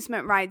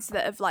amusement rides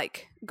that have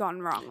like gone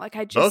wrong. Like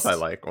I just those I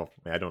like. Well,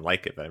 I don't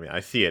like it, but I mean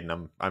I see it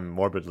and I'm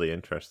morbidly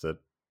interested.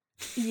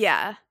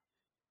 Yeah.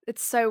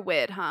 It's so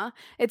weird, huh?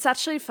 It's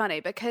actually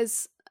funny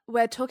because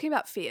we're talking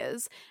about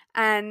fears,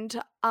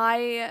 and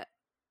I've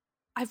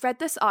read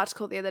this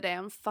article the other day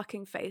on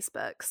fucking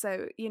Facebook,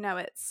 so you know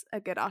it's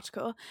a good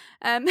article.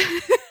 And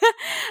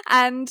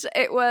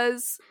it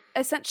was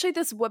essentially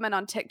this woman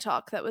on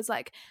TikTok that was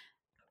like,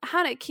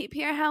 how to keep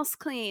your house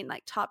clean,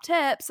 like top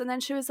tips. And then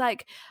she was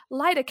like,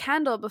 light a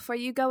candle before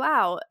you go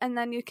out, and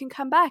then you can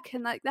come back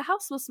and like the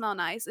house will smell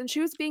nice. And she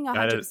was being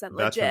 100% legit.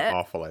 That's an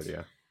awful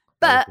idea.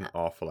 But an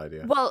awful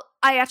idea. Well,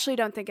 I actually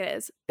don't think it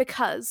is,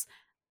 because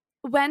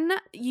when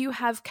you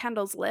have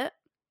candles lit,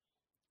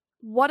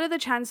 what are the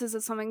chances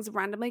that something's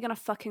randomly going to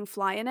fucking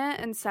fly in it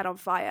and set on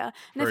fire?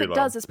 And if it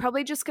does, it's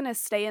probably just going to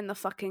stay in the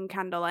fucking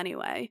candle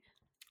anyway.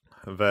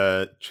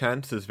 The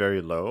chance is very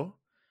low,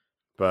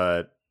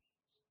 but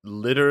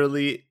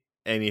literally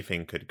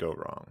anything could go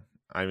wrong.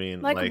 I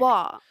mean, like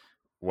what?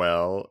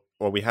 Well,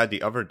 what we had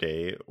the other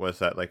day was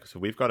that, like, so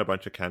we've got a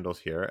bunch of candles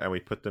here, and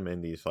we put them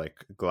in these,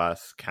 like,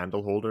 glass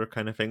candle holder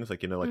kind of things,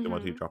 like, you know, like the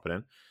ones you drop it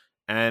in.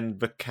 And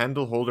the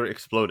candle holder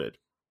exploded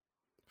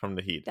from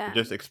the heat. Damn. It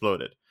just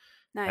exploded.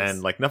 Nice.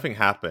 And, like, nothing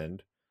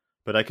happened.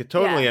 But I could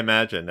totally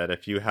imagine that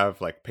if you have,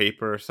 like,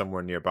 paper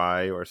somewhere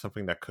nearby or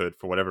something that could,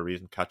 for whatever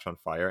reason, catch on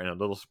fire and a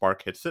little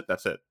spark hits it,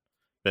 that's it.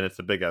 Then it's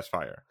a big-ass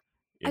fire.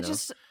 You know?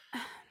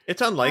 It's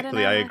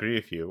unlikely, I agree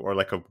with you. Or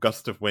like a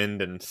gust of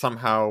wind and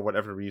somehow,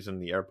 whatever reason,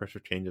 the air pressure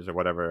changes or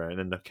whatever, and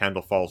then the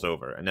candle falls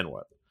over. And then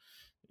what?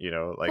 You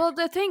know, like... Well,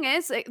 the thing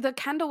is, the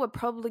candle would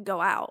probably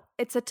go out.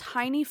 It's a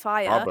tiny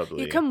fire.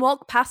 Probably. You can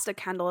walk past a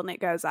candle and it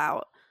goes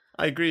out.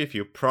 I agree with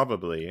you,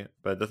 probably,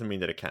 but it doesn't mean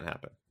that it can't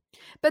happen.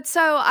 But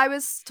so I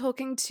was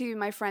talking to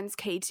my friends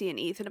Katie and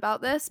Ethan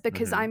about this,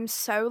 because I'm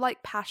so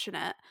like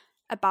passionate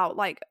about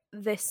like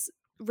this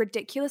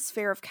ridiculous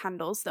fear of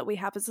candles that we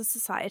have as a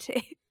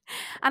society.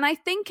 And I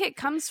think it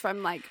comes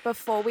from like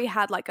before we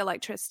had like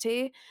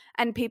electricity,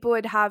 and people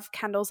would have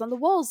candles on the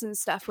walls and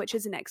stuff, which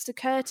is next to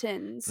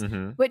curtains,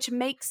 which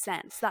makes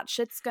sense. That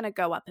shit's gonna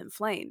go up in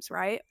flames,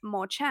 right?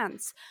 More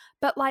chance.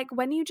 But like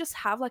when you just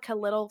have like a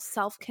little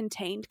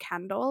self-contained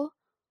candle,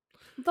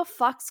 what the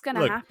fuck's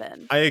gonna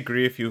happen? I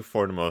agree with you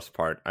for the most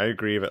part. I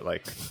agree that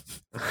like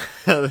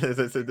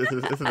this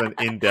is an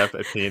in-depth,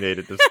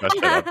 opinionated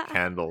discussion of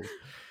candles.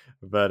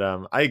 But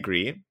I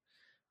agree.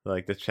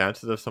 Like the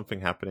chances of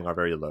something happening are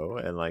very low,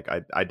 and like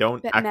I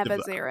don't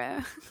never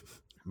zero.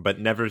 But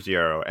never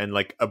zero, and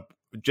like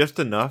just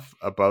enough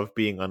above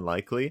being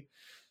unlikely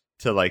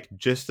to like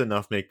just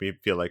enough make me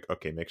feel like,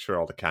 okay, make sure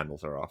all the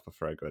candles are off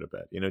before I go to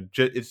bed. You know,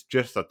 it's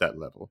just at that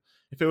level.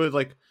 If it was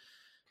like,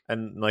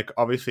 and like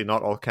obviously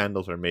not all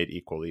candles are made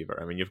equal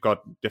either. I mean, you've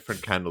got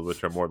different candles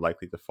which are more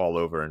likely to fall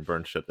over and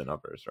burn shit than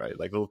others, right?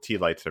 Like little tea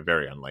lights are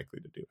very unlikely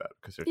to do that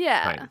because they're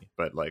tiny.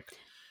 But like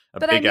a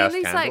big ass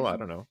candle, I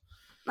don't know.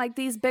 Like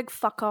these big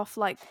fuck off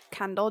like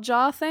candle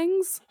jar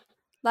things,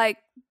 like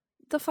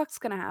the fuck's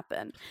gonna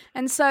happen?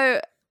 And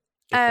so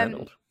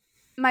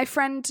my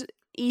friend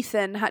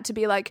Ethan had to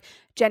be like,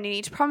 Jen, you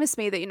need to promise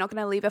me that you're not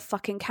gonna leave a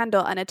fucking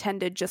candle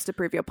unattended just to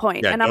prove your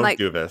point. Yeah, and I'm like,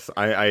 do this.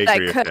 I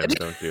agree with him.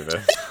 Don't do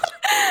this.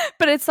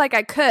 But it's like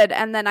I could,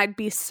 and then I'd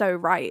be so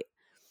right.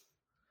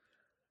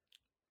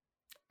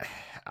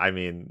 I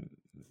mean,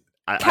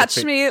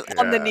 Catch me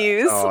on the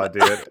news. Oh,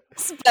 dude.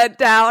 Sped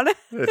down.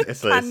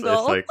 It's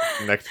like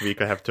next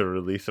week I have to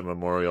release a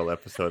memorial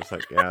episode. It's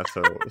like, yeah,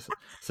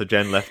 so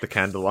Jen left the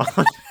candle on.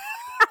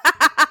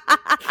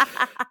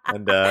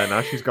 And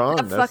now she's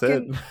gone. That's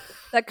it.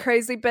 That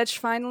crazy bitch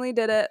finally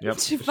did it. Yep.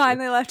 She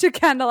finally left her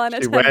candle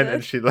unattended. She went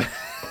and she left.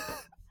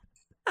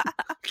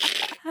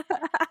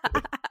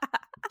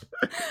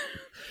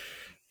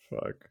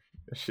 Fuck.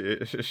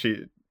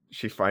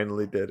 She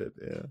finally did it.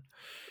 Yeah.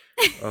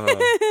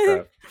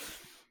 Oh,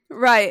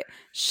 right.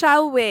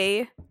 Shall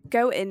we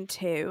go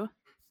into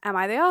Am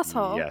I the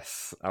Asshole?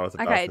 Yes. I was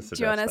about to suggest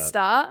do you want to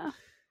start?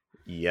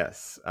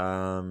 Yes.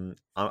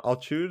 I'll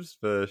choose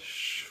the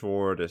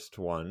shortest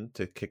one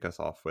to kick us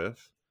off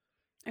with.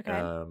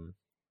 Okay.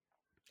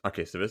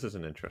 Okay, so this is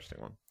an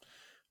interesting one.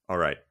 All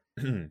right.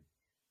 I'm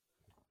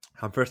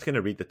first going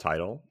to read the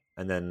title,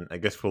 and then I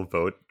guess we'll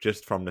vote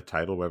just from the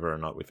title whether or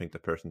not we think the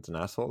person's an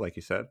asshole, like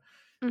you said,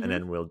 and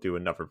then we'll do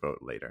another vote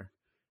later.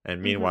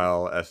 And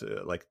meanwhile, as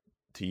like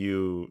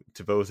to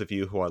those of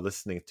you who are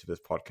listening to this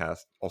podcast,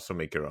 also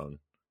make your own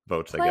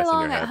votes, Play I guess, in your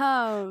along at head.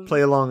 home.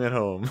 Play along at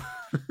home.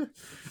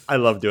 I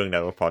love doing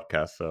that with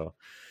podcasts, so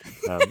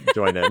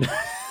join in.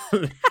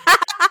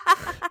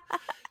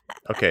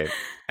 Okay.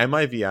 Am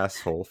I the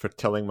asshole for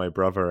telling my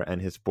brother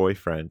and his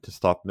boyfriend to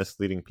stop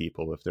misleading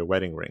people with their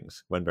wedding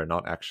rings when they're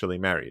not actually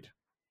married?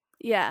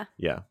 Yeah.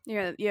 Yeah.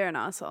 You're an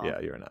asshole. Yeah,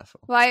 you're an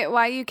asshole. Why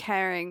are you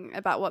caring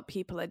about what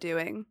people are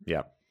doing?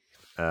 Yeah.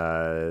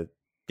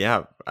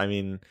 Yeah, I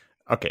mean,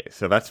 okay,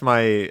 so that's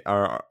my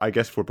I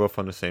guess we're both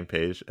on the same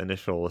page.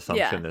 Initial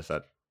assumption is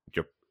that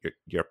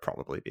you're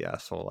probably the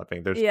asshole. I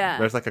think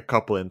there's like a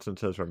couple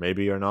instances where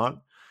maybe you're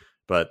not,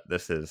 but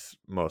this is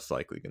most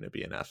likely going to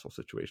be an asshole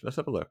situation. Let's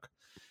have a look.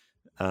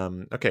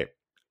 Okay.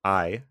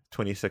 I,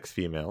 26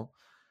 female,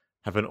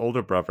 have an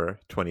older brother,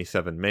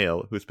 27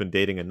 male, who's been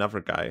dating another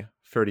guy,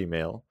 30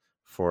 male,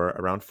 for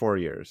around 4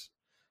 years.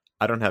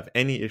 I don't have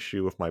any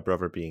issue with my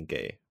brother being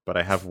gay, but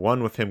I have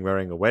one with him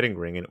wearing a wedding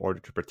ring in order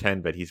to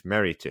pretend that he's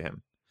married to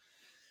him.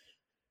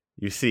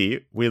 You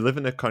see, we live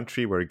in a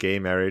country where gay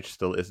marriage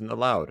still isn't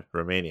allowed,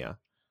 Romania.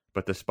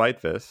 But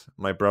despite this,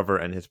 my brother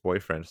and his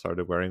boyfriend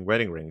started wearing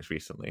wedding rings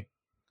recently.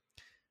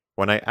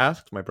 When I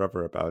asked my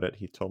brother about it,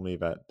 he told me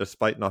that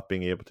despite not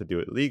being able to do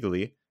it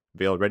legally,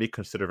 they already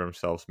consider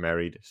themselves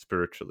married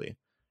spiritually,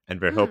 and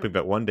they're hoping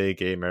that one day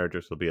gay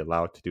marriages will be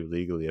allowed to do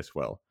legally as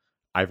well,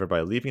 either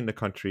by leaving the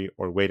country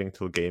or waiting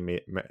till gay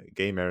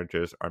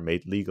marriages are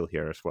made legal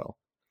here as well.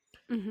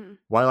 Mm-hmm.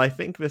 While I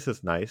think this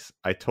is nice,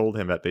 I told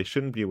him that they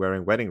shouldn't be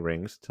wearing wedding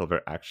rings till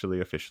they're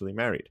actually officially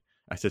married,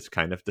 as it's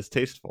kind of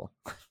distasteful.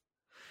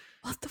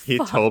 What the fuck? He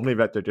told me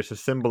that they're just a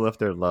symbol of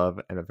their love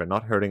and that they're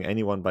not hurting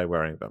anyone by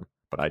wearing them,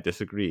 but I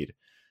disagreed.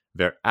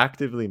 They're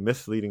actively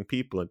misleading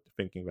people into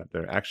thinking that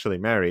they're actually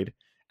married,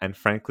 and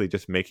frankly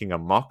just making a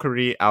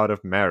mockery out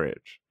of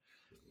marriage.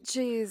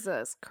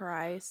 Jesus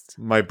Christ.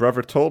 My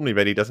brother told me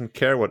that he doesn't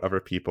care what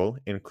other people,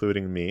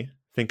 including me,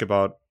 think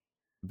about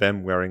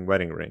them wearing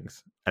wedding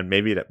rings, and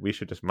maybe that we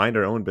should just mind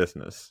our own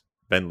business,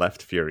 then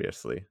left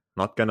furiously.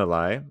 Not gonna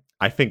lie,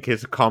 I think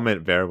his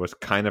comment there was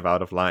kind of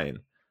out of line,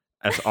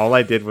 as all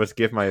I did was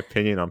give my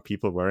opinion on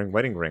people wearing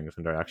wedding rings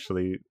when they're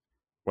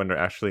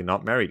actually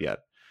not married yet,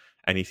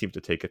 and he seemed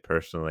to take it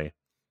personally.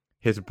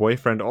 His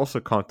boyfriend also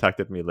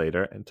contacted me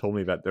later and told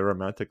me that their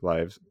romantic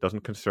lives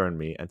doesn't concern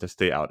me and to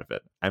stay out of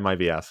it. Am I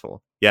the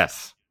asshole?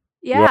 Yes.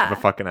 Yeah. You are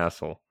the fucking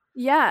asshole.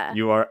 Yeah.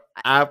 You are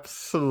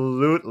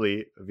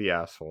absolutely the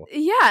asshole.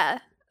 Yeah.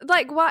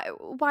 Like,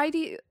 why do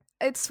you...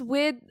 It's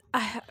weird.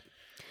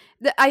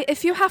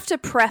 If you have to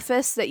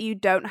preface that you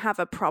don't have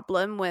a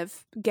problem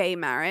with gay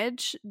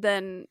marriage,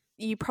 then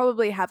you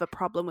probably have a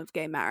problem with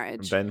gay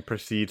marriage. Then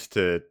proceeds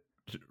to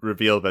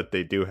reveal that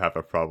they do have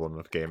a problem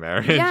with gay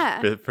marriage.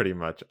 Yeah. Pretty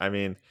much. I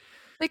mean...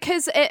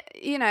 Because,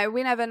 we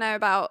never know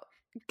about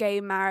gay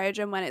marriage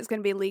and when it's going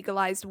to be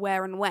legalized,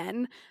 where and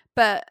when.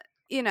 But,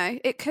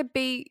 it could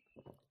be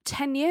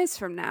 10 years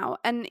from now.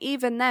 And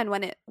even then,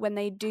 when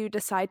they do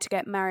decide to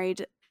get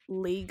married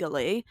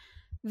legally,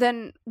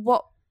 then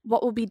what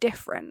will be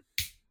different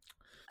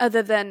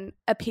other than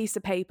a piece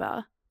of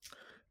paper?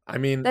 I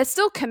mean, they're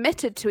still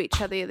committed to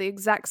each other the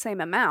exact same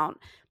amount.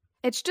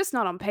 It's just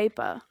not on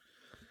paper.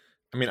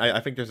 I mean, I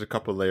think there's a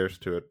couple layers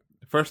to it.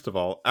 First of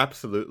all,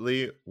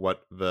 absolutely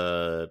what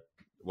the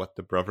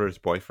brother's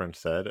boyfriend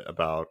said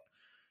about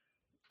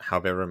how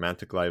their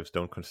romantic lives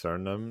don't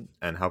concern them,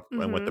 and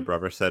and what the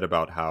brother said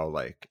about how,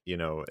 like,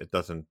 it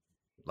doesn't,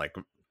 like,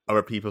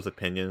 other people's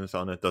opinions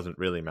on it doesn't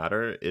really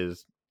matter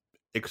is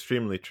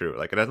extremely true.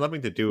 Like, it has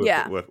nothing to do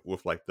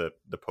with like the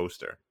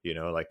poster,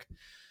 like,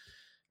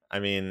 I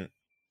mean,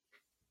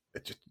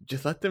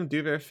 just let them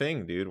do their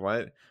thing, dude.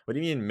 What do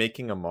you mean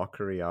making a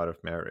mockery out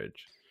of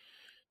marriage?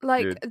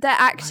 Like, dude, they're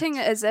acting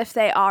as if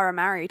they are a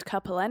married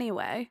couple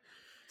anyway.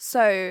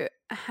 So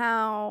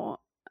how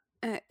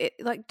it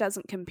like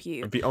doesn't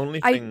compute. The only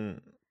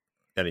thing...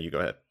 Yeah, you go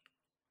ahead.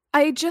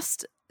 I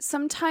just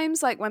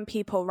sometimes, like, when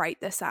people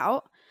write this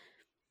out,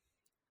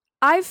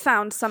 I've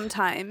found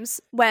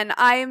sometimes when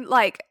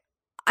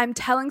I'm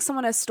telling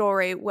someone a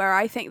story where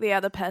I think the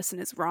other person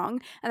is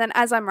wrong, and then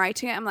as I'm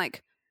writing it, I'm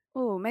like,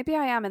 oh, maybe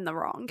I am in the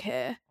wrong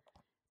here.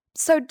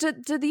 So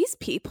do these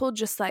people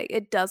just, like,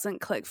 it doesn't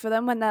click for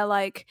them when they're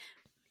like,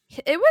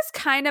 it was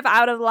kind of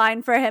out of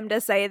line for him to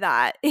say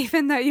that,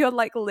 even though you're,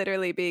 like,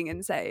 literally being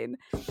insane?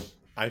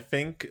 I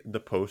think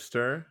the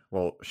poster,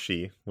 well,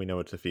 we know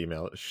it's a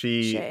female.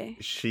 She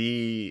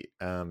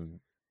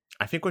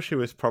I think what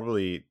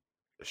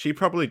she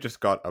probably just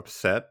got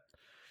upset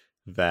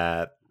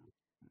that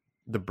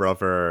the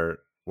brother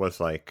was,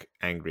 like,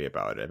 angry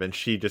about it, and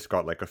she just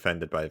got, like,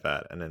 offended by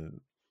that, and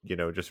then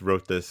just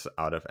wrote this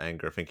out of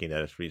anger, thinking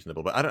that it's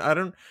reasonable. But I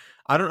don't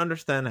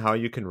understand how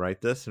you can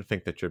write this and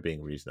think that you're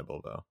being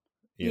reasonable, though.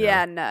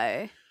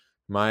 No.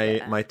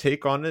 My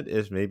take on it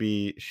is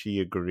maybe she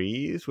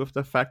agrees with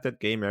the fact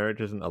that gay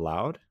marriage isn't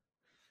allowed,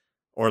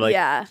 or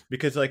like,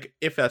 because, like,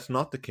 if that's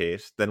not the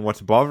case, then what's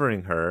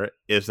bothering her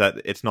is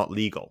that it's not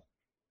legal.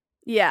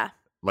 Yeah.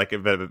 Like,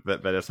 but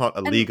it's not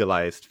a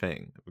legalized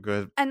thing.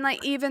 Because, and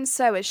like, even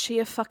so, is she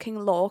a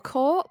fucking law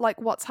court? Like,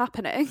 what's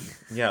happening?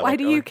 yeah. Why like,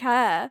 do you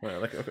care?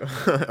 Like,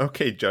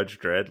 okay, Judge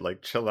Dredd,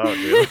 like, chill out,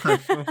 dude.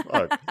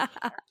 Fuck.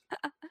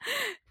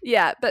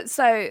 Yeah, but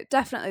so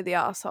definitely the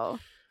asshole.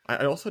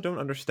 I also don't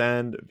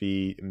understand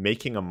the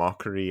making a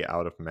mockery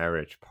out of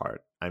marriage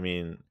part. I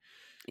mean,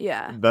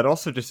 yeah, that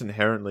also just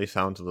inherently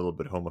sounds a little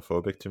bit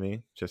homophobic to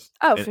me. Just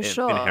for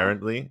sure.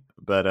 Inherently,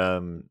 but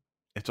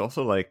it's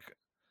also like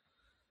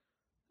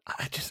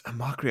a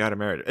mockery out of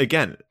marriage.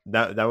 Again,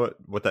 that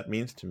what that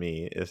means to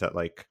me is that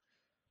like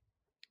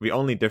the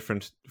only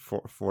difference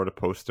for the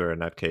poster in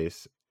that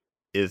case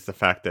is the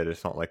fact that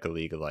it's not like a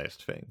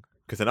legalized thing.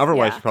 Because then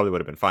otherwise you probably would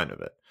have been fine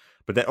with it.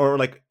 But then, or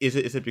like, is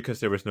it because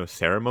there was no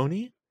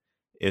ceremony?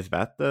 Is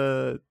that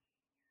the?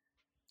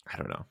 I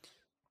don't know.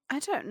 I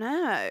don't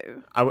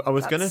know. I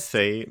was gonna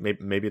say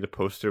maybe the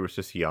poster was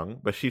just young,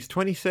 but she's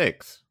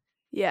 26.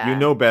 Yeah, you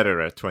know better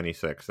at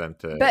 26 than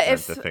to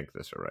think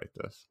this or write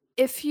this.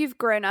 If you've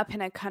grown up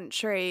in a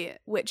country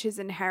which is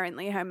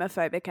inherently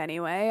homophobic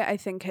anyway, I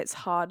think it's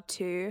hard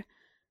to,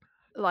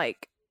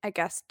 like, I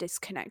guess,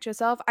 disconnect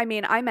yourself. I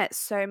mean, I met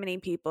so many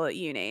people at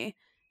uni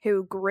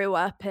who grew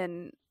up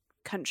in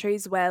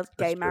countries where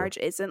gay marriage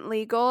isn't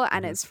legal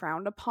and it's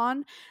frowned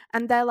upon,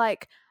 and they're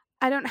like,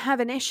 I don't have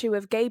an issue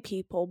with gay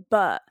people,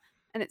 but,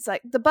 and it's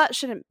like, the but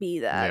shouldn't be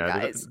there,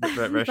 guys.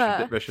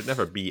 There should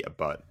never be a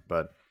but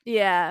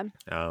yeah,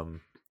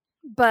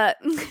 but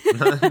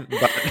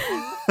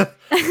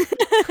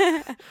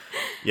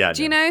yeah.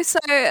 Do you know? So,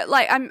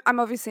 like, I'm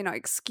obviously not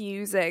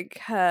excusing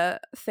her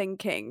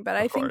thinking, but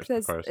I think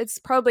it's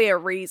probably a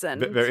reason.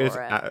 There is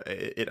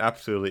it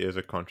absolutely is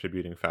a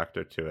contributing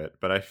factor to it,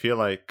 but I feel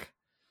like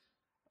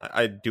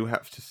I do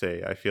have to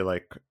say I feel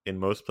like in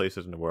most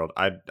places in the world,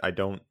 I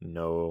don't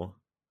know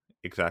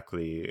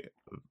exactly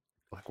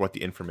like what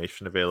the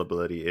information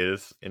availability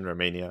is in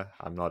Romania.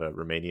 I'm not a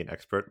Romanian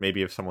expert.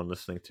 Maybe if someone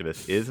listening to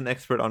this is an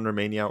expert on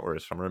Romania or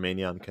is from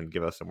Romania and can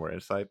give us some more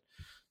insight,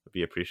 would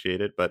be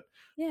appreciated. But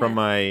from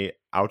my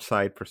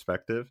outside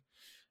perspective,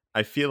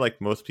 I feel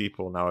like most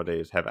people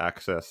nowadays have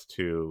access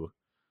to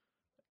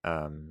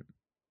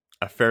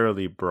a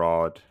fairly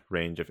broad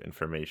range of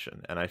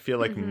information. And I feel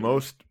like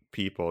most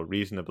people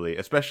reasonably,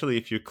 especially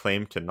if you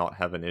claim to not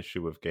have an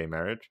issue with gay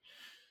marriage,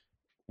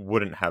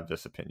 wouldn't have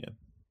this opinion.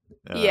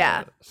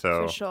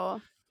 So for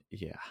sure.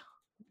 Yeah.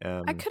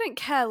 I couldn't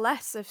care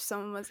less if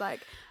someone was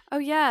like, oh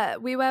yeah,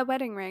 we wear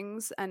wedding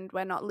rings and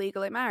we're not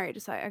legally married.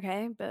 It's like,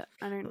 okay, but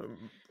I don't.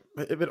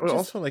 But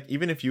also, like,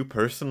 even if you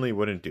personally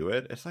wouldn't do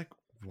it, it's like,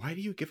 why do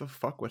you give a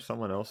fuck what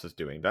someone else is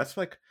doing? That's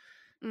like,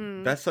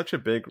 that's such a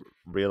big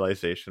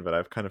realization that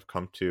I've kind of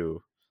come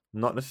to,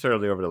 not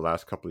necessarily over the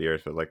last couple of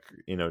years, but like,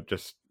 you know,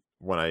 just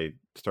when I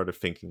started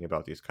thinking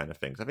about these kind of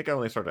things. I think I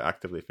only started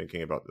actively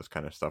thinking about this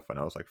kind of stuff when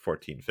I was like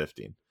 14,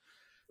 15.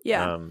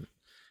 Yeah.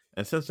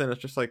 And since then,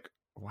 it's just like,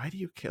 why do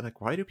you care?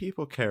 Like, why do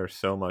people care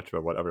so much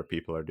about what other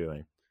people are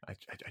doing? I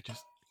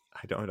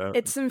don't know.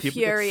 It's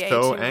infuriating.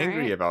 People get so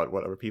angry about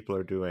what other people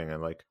are doing,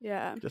 and like,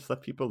 just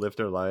let people live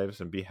their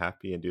lives and be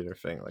happy and do their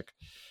thing. Like,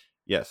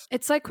 yes.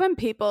 It's like when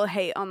people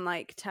hate on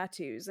like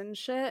tattoos and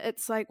shit.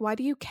 It's like, why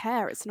do you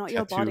care? It's not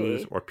your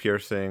body. Or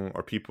piercing,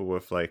 or people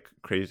with like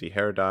crazy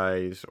hair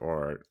dyes,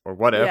 or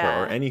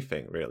whatever, or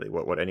anything really.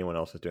 What anyone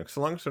else is doing,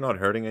 so long as they're not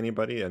hurting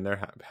anybody and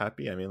they're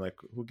happy. I mean, like,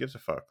 who gives a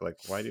fuck? Like,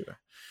 why do?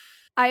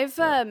 I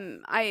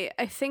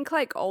think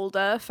like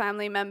older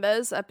family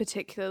members are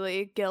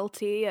particularly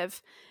guilty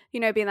of, you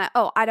know, being like,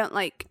 oh, I don't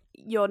like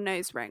your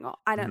nose ring, or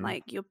I don't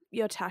like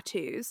your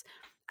tattoos,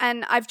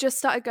 and I've just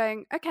started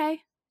going,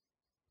 okay.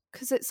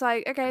 Because it's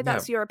like, okay,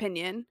 that's your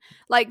opinion.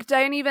 Like,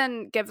 don't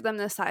even give them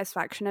the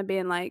satisfaction of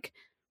being like,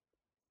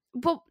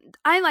 well,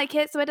 I like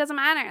it, so it doesn't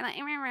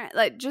matter.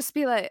 Like just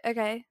be like,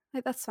 okay,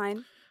 like that's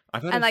fine.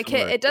 And like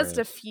it does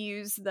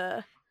diffuse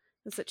the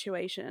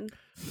situation.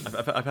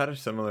 I've had a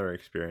similar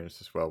experience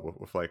as well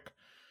with like,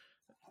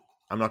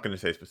 I'm not going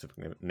to say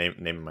specifically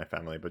name of my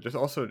family, but just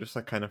also just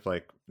like kind of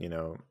like, you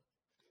know,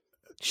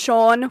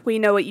 Sean, we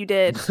know what you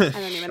did. I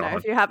don't even know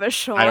if you have a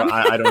Sean.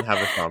 I don't have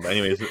a Sean. But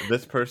anyways,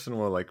 this person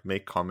will like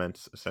make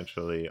comments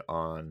essentially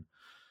on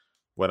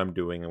what I'm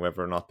doing and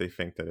whether or not they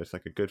think that it's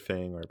like a good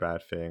thing or a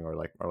bad thing, or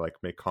like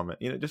make comment,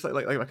 you know, just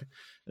like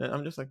and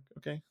I'm just like,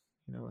 okay,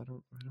 you know, I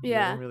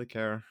don't really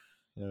care.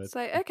 You know, it's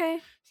like, okay,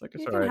 it's like,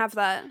 you can have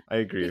that. I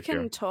agree. You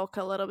can talk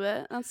a little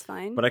bit. That's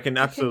fine. But I can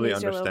absolutely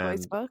understand. Your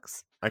voice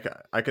box.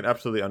 I can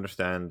absolutely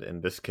understand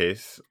in this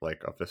case,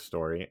 like of this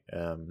story,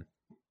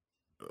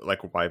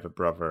 like why the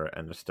brother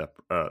and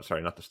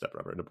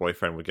the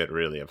boyfriend would get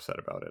really upset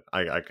about it.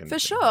 I can, for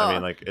sure. I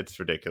mean, like, it's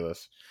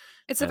ridiculous.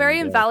 It's a very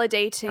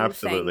invalidating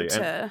thing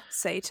to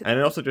say to them. And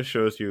it also just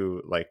shows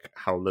you like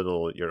how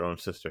little your own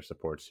sister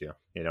supports you.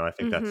 You know, I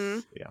think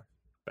that's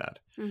bad.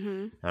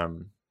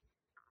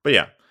 But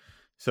yeah,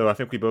 so I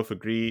think we both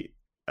agree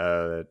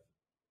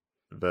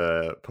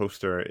the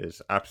poster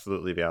is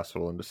absolutely the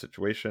asshole in the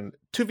situation.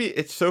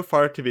 It's so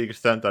far to the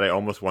extent that I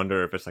almost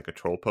wonder if it's like a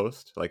troll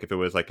post, like if it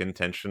was like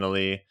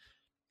intentionally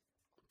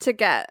to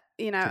get,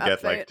 to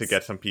get upvotes. to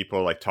get some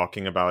people like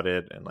talking about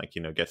it and like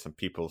get some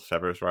people's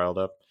servers riled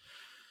up.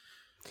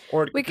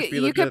 Or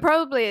you could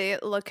probably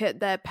look at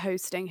their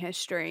posting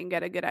history and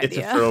get a good idea.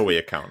 It's a throwaway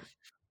account.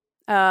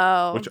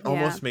 Oh, which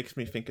almost makes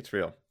me think it's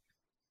real.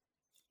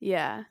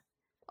 Yeah.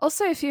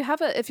 Also, if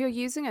you're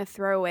using a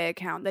throwaway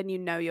account, then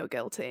you're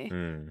guilty.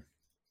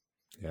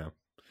 Yeah.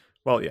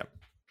 Well, yeah.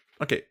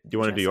 Okay. Do you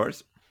want to do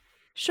yours?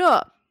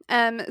 Sure.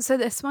 So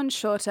this one's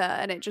shorter,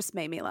 and it just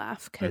made me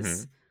laugh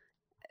because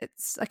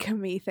it's like a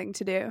me thing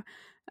to do.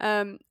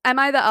 Am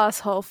I the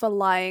asshole for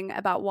lying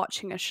about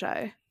watching a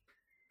show?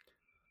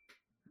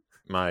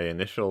 My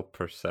initial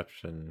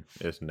perception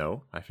is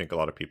no. I think a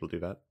lot of people do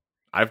that.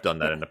 I've done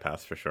that in the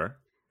past for sure.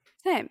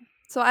 Same.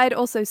 So I'd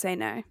also say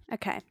no.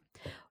 Okay.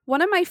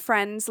 One of my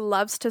friends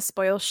loves to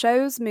spoil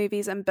shows,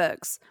 movies, and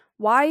books.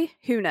 Why?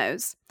 Who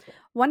knows?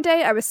 One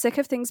day I was sick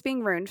of things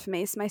being ruined for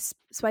me, so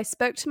I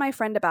spoke to my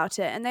friend about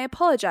it, and they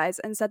apologized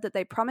and said that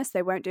they promised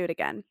they won't do it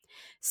again.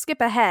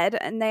 Skip ahead,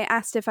 and they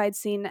asked if I'd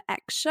seen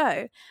X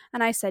show,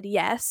 and I said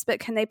yes, but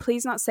can they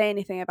please not say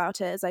anything about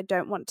it as I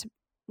don't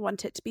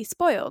want it to be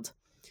spoiled.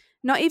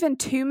 Not even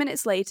 2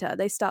 minutes later,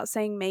 they start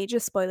saying major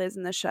spoilers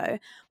in the show.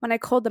 When I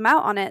called them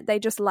out on it, they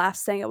just laughed,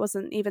 saying it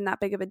wasn't even that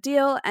big of a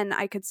deal and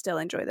I could still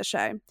enjoy the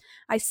show.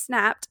 I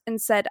snapped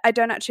and said, I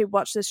don't actually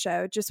watch this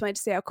show, just wanted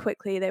to see how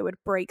quickly they would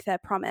break their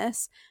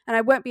promise. And I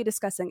won't be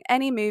discussing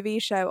any movie,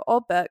 show, or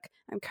book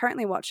I'm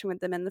currently watching with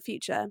them in the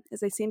future,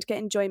 as they seem to get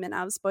enjoyment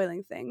out of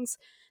spoiling things.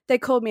 They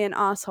called me an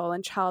asshole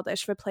and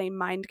childish for playing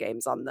mind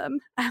games on them.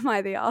 Am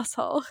I the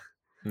asshole?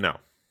 No.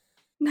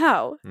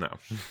 No. No.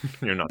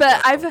 You're not.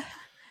 But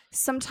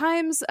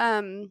sometimes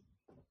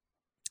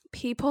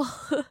people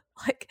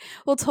like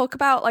will talk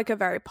about like a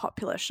very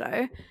popular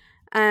show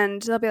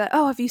and they'll be like,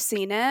 oh, have you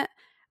seen it?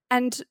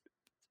 And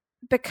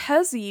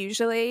because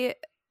usually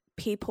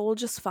people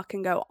just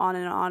fucking go on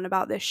and on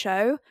about this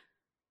show,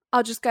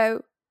 I'll just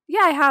go,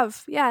 yeah, I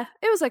have. Yeah,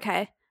 it was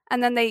okay.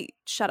 And then they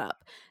shut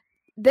up.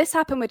 This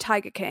happened with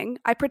Tiger King.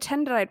 I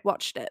pretended I'd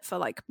watched it for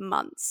like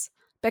months,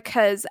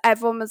 because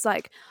everyone was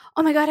like,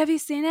 oh my God, have you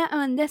seen it? And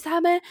when this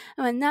happened,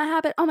 and when that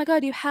happened, oh my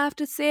God, you have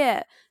to see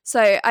it.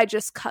 So I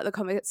just cut the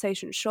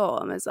conversation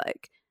short and was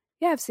like,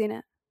 yeah, I've seen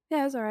it.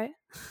 Yeah, it was all right.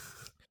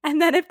 And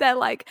then if they're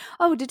like,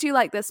 oh, did you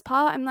like this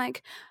part? I'm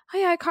like, oh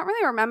yeah, I can't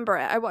really remember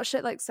it. I watched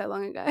it like so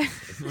long ago.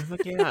 I'm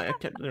like, yeah, I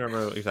can't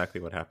remember exactly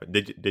what happened.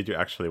 Did you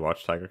actually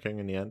watch Tiger King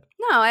in the end?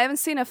 No, I haven't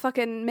seen a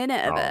fucking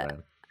minute of it.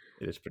 Man.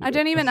 It is pretty I good.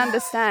 don't even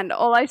understand.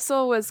 All I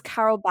saw was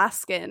Carol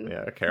Baskin.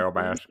 Yeah, Carol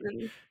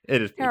Baskin.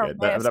 It is pretty good,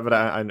 but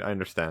I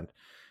understand.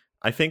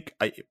 I think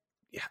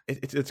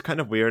it's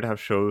kind of weird how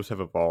shows have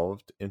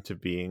evolved into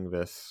being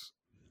this.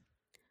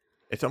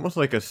 It's almost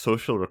like a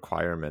social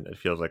requirement. It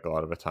feels like a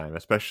lot of the time,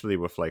 especially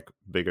with like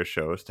bigger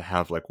shows, to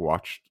have like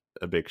watched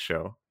a big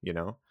show,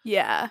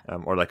 Yeah.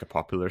 Or like a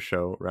popular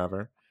show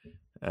rather.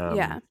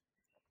 Yeah.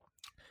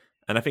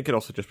 And I think it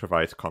also just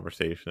provides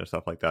conversation and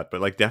stuff like that.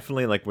 But like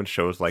definitely like when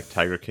shows like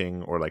Tiger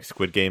King or like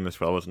Squid Game as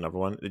well was another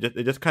one,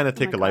 they just kind of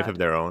take a life of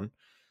their own,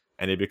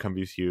 and they become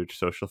these huge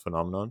social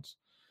phenomenons.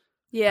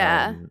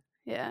 Yeah.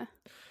 Yeah.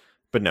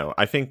 But no,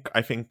 I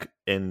think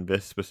in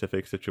this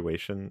specific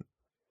situation,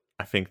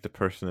 I think the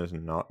person is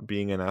not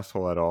being an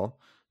asshole at all,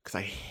 because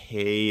I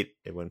hate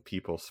it when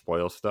people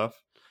spoil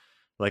stuff,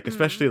 like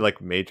especially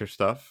like major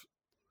stuff,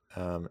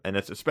 and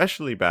it's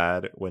especially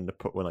bad when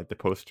the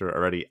poster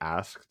already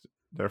asked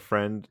their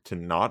friend to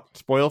not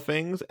spoil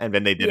things, and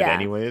then they did it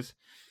anyways.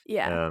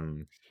 Yeah.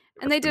 And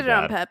they did it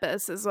on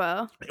purpose as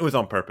well. It was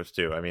on purpose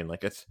too. I mean,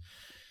 like that's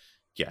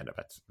bad.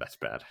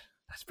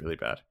 That's really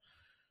bad.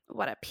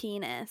 What a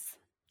penis.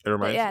 It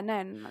reminds. But yeah,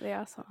 no, not the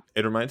asshole.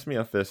 It reminds me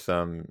of this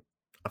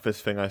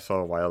thing I saw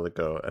a while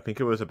ago. I think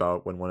it was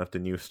about when one of the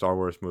new Star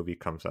Wars movie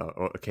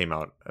came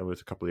out. It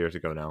was a couple of years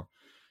ago now.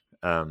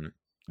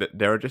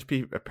 There are just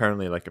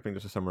apparently, like, I think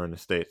this is somewhere in the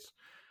States,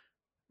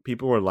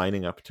 people were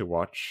lining up to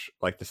watch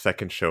like the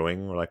second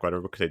showing or like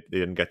whatever, because they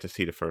didn't get to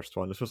see the first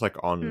one. This was like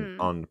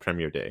on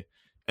premiere day,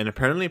 and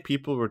apparently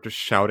people were just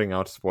shouting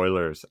out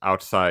spoilers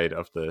outside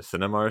of the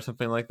cinema or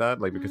something like that,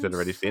 like because they'd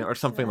already seen it or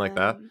something like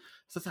that.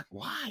 So it's like,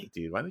 why,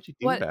 dude? Why would you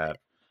do that?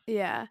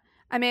 Yeah,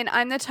 I mean,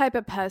 I'm the type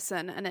of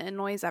person, and it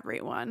annoys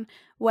everyone,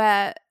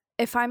 where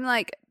if I'm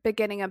like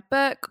beginning a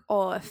book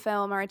or a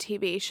film or a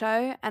TV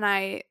show, and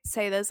I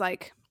say there's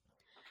like,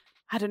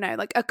 I don't know,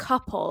 like a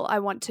couple, I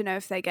want to know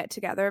if they get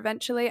together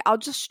eventually, I'll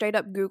just straight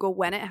up Google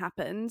when it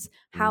happens,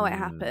 how it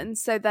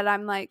happens, so that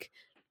I'm like,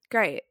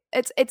 great.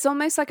 It's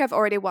almost like I've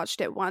already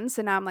watched it once,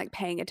 and now I'm like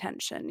paying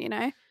attention,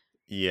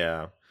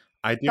 Yeah.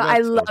 I do. But I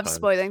love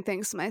spoiling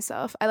things to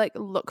myself. I like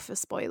look for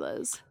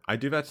spoilers. I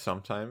do that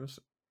sometimes.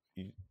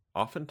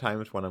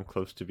 Oftentimes when I'm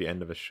close to the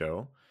end of a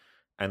show,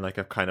 and like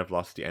I've kind of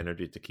lost the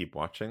energy to keep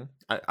watching.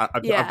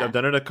 I've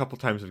done it a couple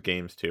times with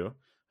games too,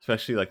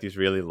 especially like these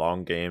really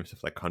long games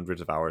with like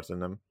hundreds of hours in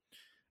them.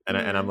 And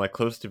I'm like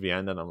close to the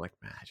end, and I'm like,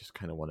 man, I just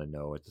kind of want to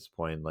know at this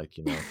point, like,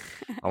 if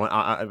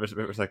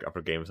it was like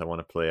other games I want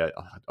to play,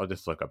 I'll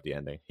just look up the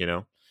ending,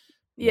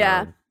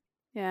 Yeah.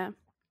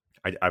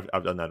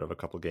 I've done that with a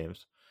couple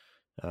games.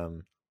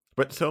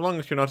 But so long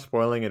as you're not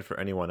spoiling it for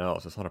anyone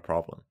else, it's not a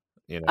problem.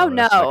 Oh It's like,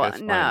 no, it's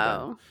fine then.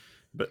 no.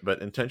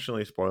 But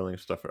intentionally spoiling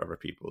stuff for other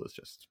people is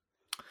just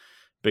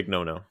big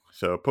no.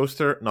 So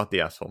poster, not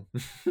the asshole.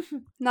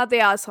 Not the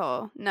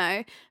asshole,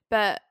 no.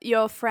 But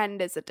your friend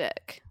is a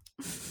dick.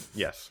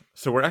 Yes.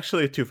 So we're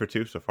actually 2 for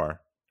 2 so far.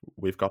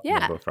 We've gotten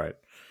them Yeah. both right.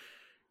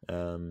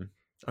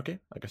 Okay,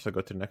 I guess I'll go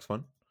to the next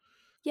one.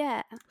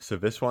 Yeah. So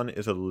this one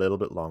is a little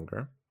bit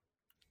longer.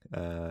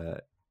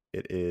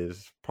 It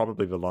is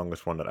probably the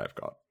longest one that I've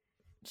got.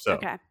 So,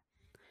 Okay.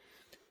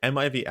 am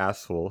I the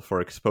asshole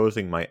for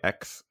exposing my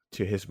ex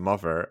to his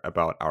mother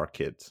about our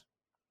kids?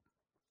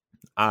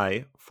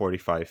 I,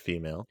 45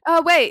 female.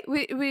 Oh wait,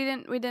 we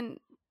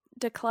didn't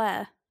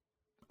declare.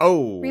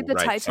 Oh, Read the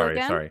right. title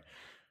again. Sorry.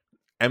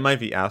 Am I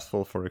the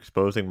asshole for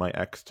exposing my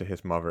ex to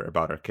his mother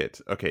about our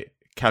kids? Okay,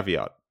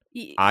 caveat.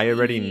 I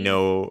already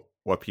know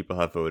what people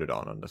have voted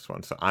on this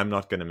one, so I'm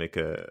not gonna make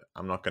a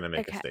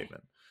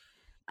statement.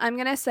 I'm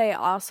gonna say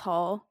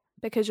asshole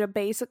because you're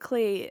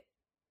basically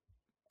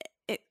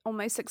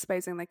almost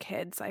exposing the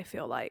kids, I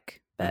feel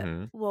like, but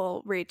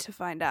we'll read to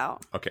find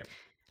out. Okay.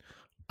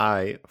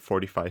 I,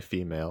 45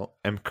 female,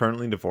 am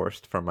currently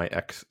divorced from my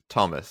ex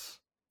Thomas,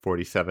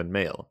 47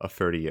 male, of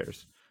 30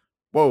 years.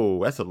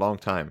 Whoa, that's a long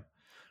time.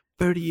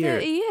 30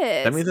 years. 30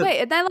 years? That means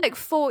wait, they're like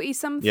 40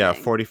 something. Yeah,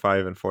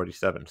 45 and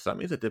 47. So that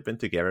means that they've been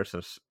together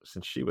since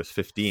she was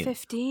 15.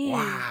 15.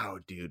 Wow,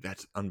 dude,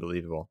 that's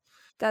unbelievable.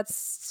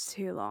 That's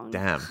too long.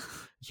 Damn.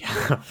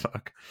 Yeah,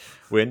 fuck.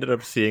 We ended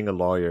up seeing a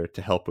lawyer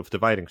to help with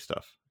dividing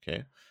stuff,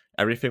 okay?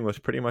 Everything was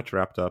pretty much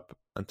wrapped up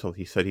until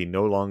he said he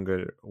no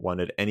longer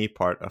wanted any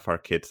part of our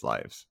kids'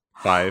 lives.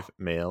 5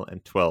 male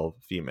and 12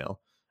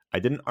 female. I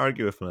didn't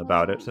argue with him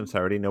about it since I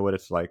already know what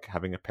it's like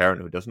having a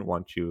parent who doesn't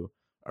want you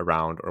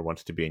around or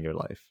wants to be in your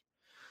life.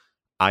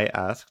 I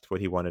asked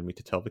what he wanted me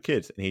to tell the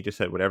kids, and he just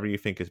said, whatever you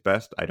think is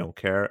best, I don't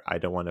care, I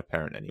don't want a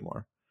parent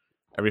anymore.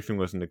 Everything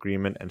was in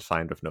agreement and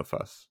signed with no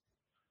fuss.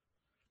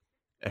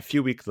 A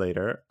few weeks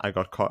later, I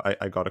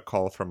got a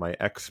call from my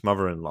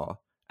ex-mother-in-law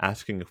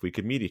asking if we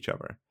could meet each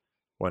other.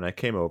 When I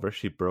came over,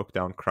 she broke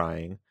down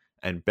crying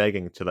and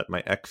begging to let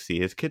my ex see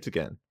his kids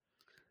again.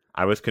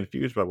 I was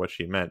confused by what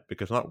she meant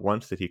because not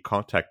once did he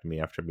contact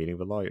me after meeting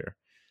the lawyer.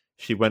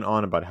 She went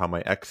on about how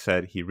my ex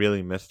said he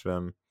really missed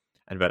them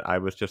and that I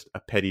was just a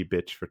petty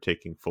bitch for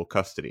taking full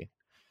custody.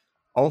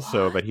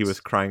 Also, that he was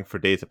crying for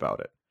days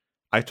about it.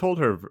 I told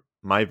her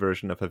my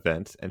version of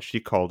events and she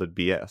called it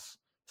BS,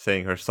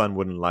 saying her son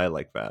wouldn't lie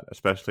like that,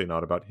 especially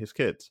not about his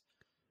kids.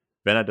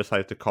 Then I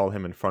decided to call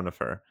him in front of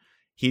her.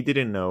 He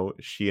didn't know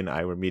she and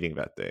I were meeting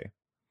that day.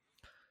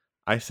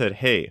 I said,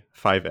 hey,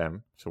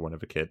 5M, so one of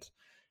the kids,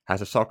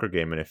 has a soccer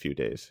game in a few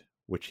days,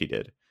 which he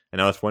did,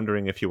 and I was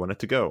wondering if you wanted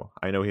to go.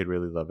 I know he'd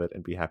really love it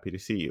and be happy to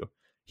see you.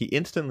 He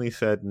instantly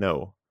said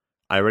no.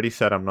 I already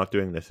said I'm not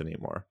doing this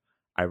anymore.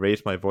 I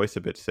raised my voice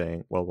a bit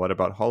saying, well, what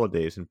about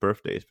holidays and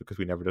birthdays, because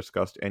we never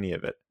discussed any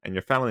of it, and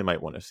your family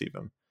might want to see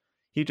them.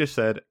 He just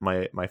said,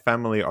 my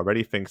family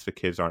already thinks the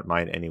kids aren't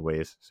mine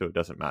anyways, so it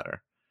doesn't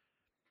matter.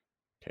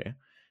 Okay.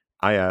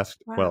 I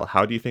asked, well,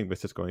 how do you think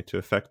this is going to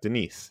affect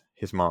Denise,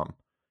 his mom?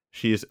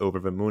 She is over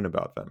the moon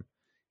about them.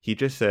 He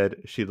just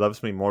said, she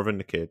loves me more than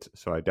the kids,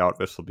 so I doubt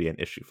this will be an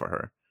issue for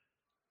her.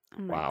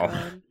 Oh my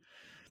God.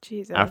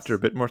 Jesus. After a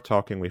bit more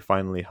talking, we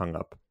finally hung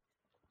up.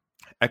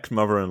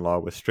 Ex-mother-in-law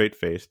was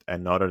straight-faced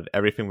and nodded at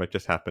everything that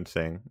just happened,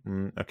 saying,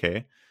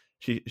 okay.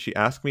 She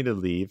asked me to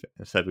leave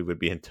and said we would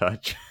be in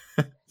touch.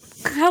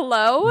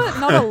 Hello?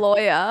 Not a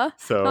lawyer.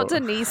 Not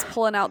Denise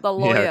pulling out the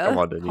lawyer. Yeah, come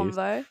on, Denise.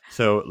 Convo.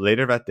 So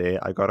later that day,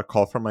 I got a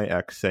call from my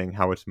ex saying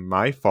how it's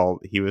my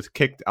fault he was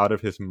kicked out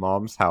of his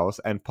mom's house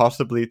and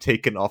possibly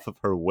taken off of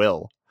her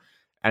will.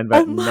 And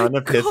that none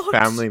of his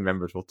family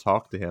members will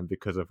talk to him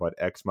because of what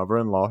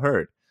ex-mother-in-law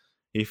heard.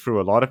 He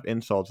threw a lot of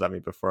insults at me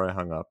before I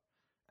hung up.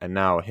 And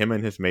now him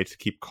and his mates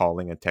keep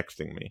calling and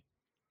texting me.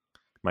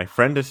 My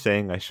friend is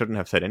saying I shouldn't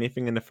have said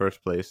anything in the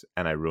first place,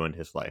 and I ruined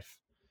his life.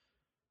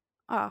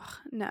 Oh,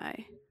 no.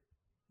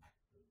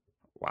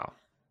 Wow.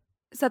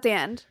 Is that the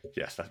end?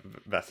 Yes,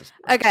 that's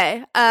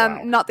okay.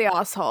 Not the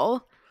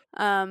asshole.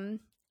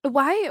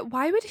 Why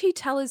would he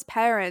tell his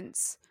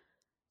parents,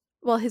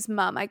 well, his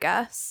mum, I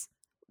guess,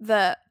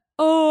 that,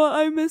 oh,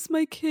 I miss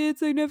my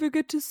kids, I never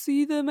get to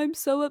see them, I'm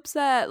so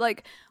upset.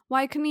 Like,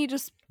 why couldn't he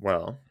just...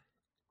 Well,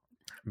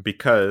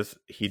 because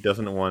he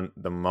doesn't want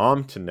the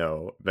mom to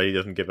know that he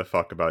doesn't give a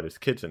fuck about his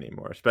kids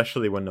anymore,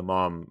 especially when the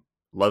mom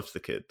loves the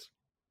kids.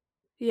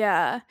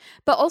 Yeah.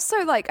 But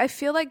also, like, I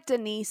feel like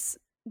Denise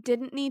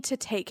didn't need to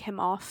take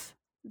him off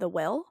the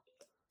will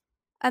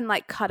and,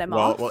 like, cut him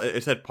off. Well,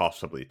 it said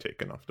possibly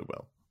taken off the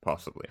will.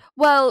 Possibly.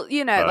 Well,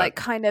 you know, but like,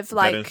 kind of,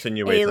 like,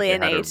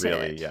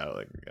 alienated. Yeah,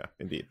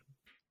 indeed.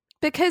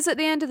 Because at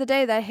the end of the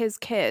day, they're his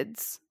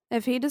kids.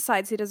 If he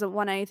decides he doesn't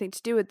want anything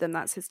to do with them,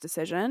 that's his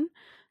decision.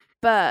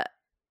 But...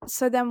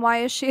 so then why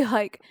is she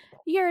like,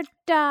 you're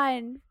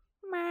done?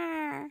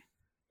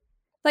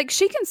 Like,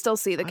 she can still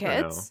see the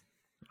kids.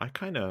 I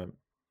kind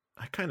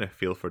of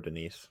feel for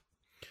Denise.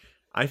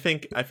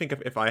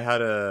 if I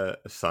had a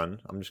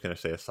son, I'm just gonna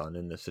say a son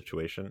in this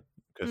situation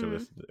because Mm.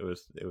 it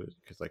was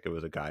because like it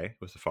was a guy, it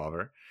was a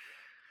father.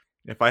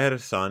 If I had a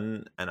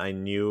son and I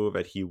knew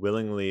that he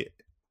willingly,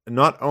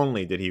 not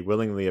only did he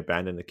willingly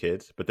abandon the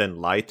kids, but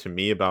then lie to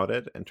me about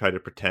it and try to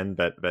pretend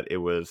that it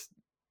was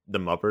the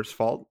mother's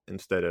fault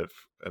instead of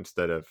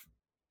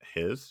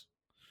his.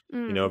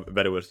 You know, Mm.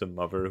 that it was the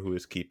mother who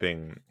is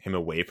keeping him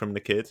away from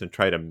the kids and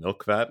try to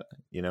milk that.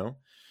 You know,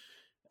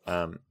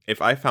 if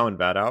I found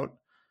that out,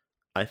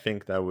 I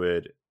think that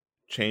would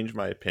change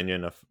my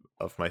opinion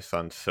of my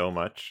son so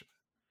much,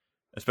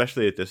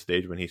 especially at this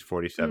stage when he's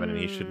 47 and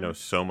he should know Mm.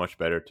 so much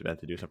better than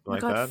to do something Oh my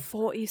like God, that. Can you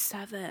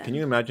 47.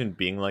 imagine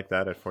being like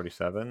that at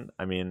 47?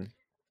 I mean,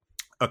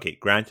 okay,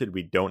 granted,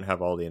 we don't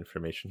have all the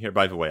information here.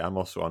 By the way, I'm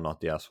also on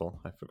Not the Asshole.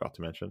 I forgot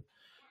to mention.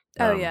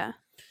 Oh Um, yeah.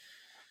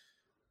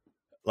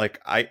 like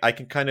I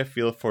can kind of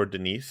feel for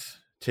Denise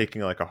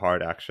taking like a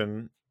hard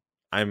action.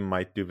 I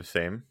might do the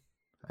same.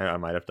 I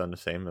might have done the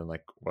same, and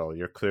like, well,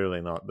 you're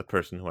clearly not the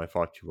person who I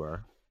thought you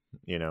were,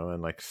 you know,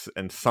 and like,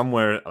 and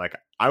somewhere like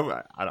I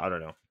don't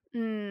know.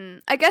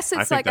 I guess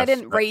I it's think like I that's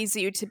didn't raise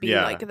you to be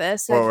yeah, like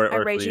this. I or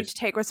at raised you to least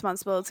take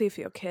responsibility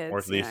for your or at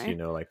kids, you least know? you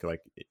know like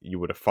you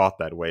would have thought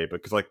that way,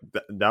 because like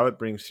that would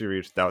bring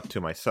serious doubt to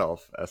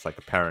myself as like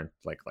a parent.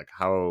 Like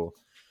how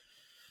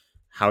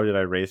did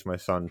I raise my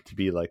son to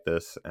be like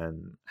this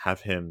and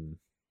have him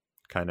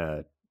kind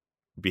of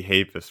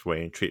behave this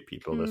way and treat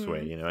people this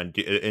way, Mm. you know?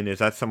 And is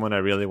that someone I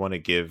really want to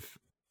give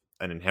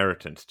an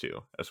inheritance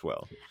to as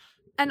well?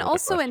 And Was the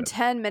also in question.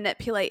 turn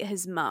manipulate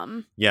his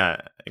mum. Yeah,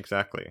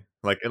 exactly.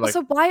 Like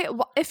Also,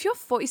 if you're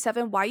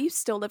 47, why are you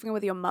still living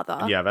with your mother?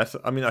 yeah, that's.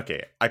 I mean,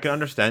 okay, I can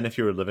understand if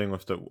you were living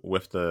with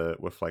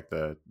like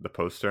the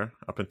poster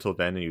up until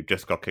then, and you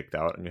just got kicked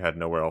out and you had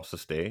nowhere else to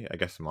stay. I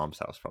guess mom's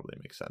house probably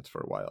makes sense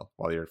for a while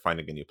you're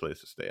finding a new place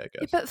to stay. I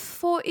Yeah, guess. but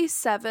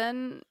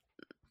 47,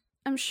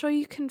 I'm sure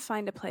you can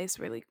find a place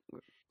really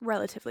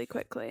relatively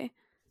quickly.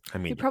 I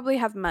You mean, probably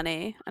have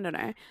money. I don't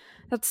know.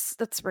 That's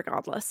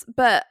regardless.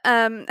 But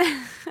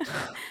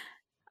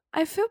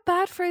I feel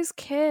bad for his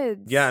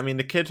yeah, I kids. mean,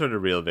 the kids are the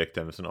real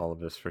victims in all of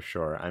this for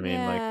sure. I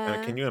mean, like,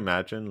 Yeah. can you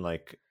imagine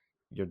like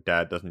your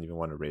dad doesn't even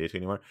want to raise you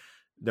anymore?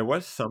 There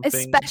was something.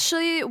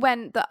 Especially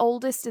when the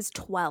oldest is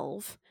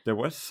 12. There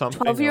was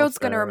something 12-year-old's else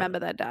going to there. remember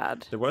their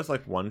dad. There was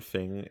like one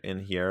thing in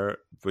here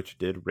which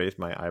did raise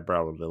my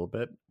eyebrow a little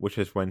bit, which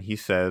is when he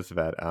says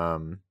that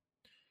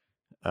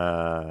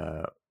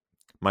uh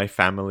my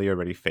family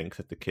already thinks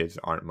that the kids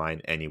aren't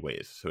mine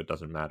anyways, so it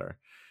doesn't matter.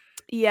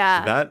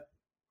 Yeah. That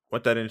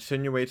what that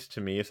insinuates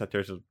to me is that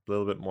there's a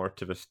little bit more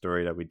to the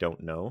story that we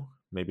don't know.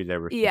 Maybe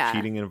there was some Yeah.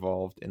 cheating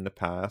involved in the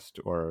past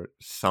or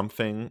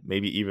something,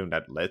 maybe even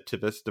that led to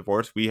this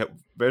divorce.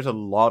 There's a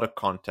lot of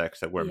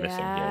context that we're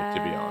missing here,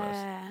 to be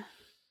honest. Yeah.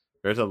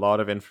 There's a lot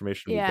of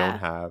information we don't Yeah.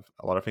 have,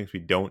 a lot of things we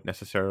don't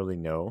necessarily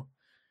know.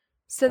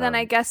 So then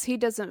I guess he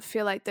doesn't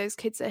feel like those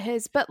kids are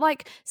his. But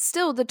like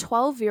still the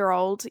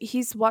 12-year-old,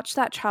 he's watched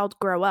that child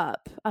grow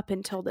up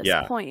until this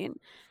Yeah, point.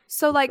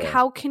 So like sure.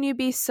 how can you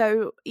be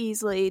so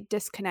easily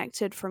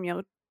disconnected from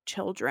your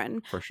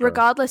children For sure.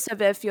 regardless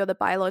of if you're the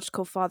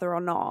biological father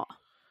or not?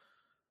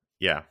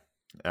 Yeah.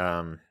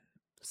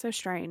 So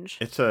strange.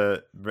 It's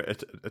a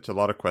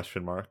lot of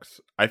question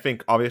marks. I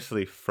think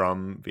obviously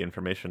from the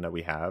information that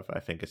we have, I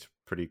think it's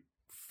pretty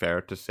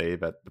fair to say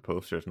that the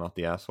poster is not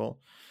the asshole.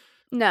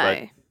 No.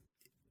 But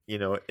you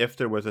know, if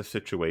there was a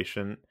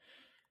situation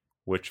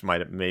which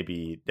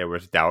maybe there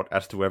was doubt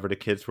as to whether the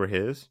kids were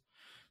his,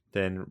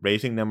 then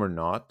raising them or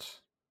not,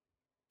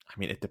 I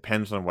mean, it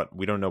depends on what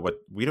we don't know.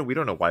 We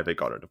don't know why they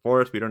got a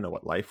divorce. We don't know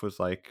what life was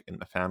like in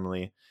the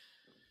family.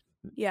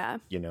 Yeah.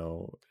 You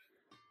know,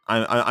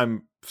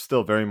 I'm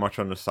still very much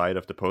on the side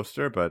of the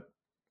poster, but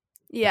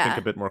I think Yeah.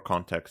 a bit more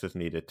context is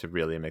needed to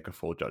really make a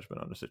full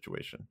judgment on the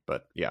situation.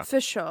 But yeah, For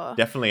sure.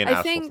 definitely an I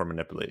asshole think for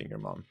manipulating your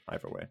mom.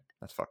 Either way,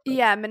 that's fucked up.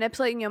 yeah,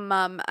 manipulating your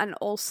mum and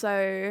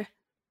also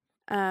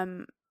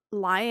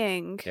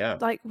lying. Yeah,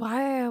 Like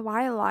why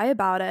lie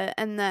about it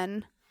and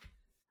then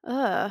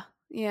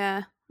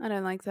yeah, I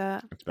don't like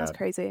that. it's That's bad.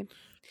 crazy.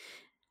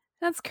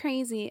 That's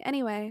crazy.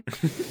 Anyway.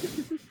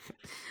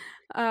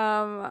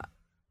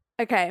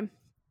 Okay.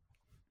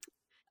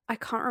 I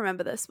can't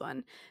remember this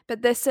one,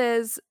 but this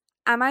is,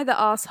 am I the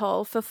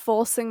asshole for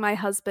forcing my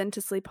husband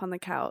to sleep on the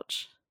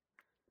couch?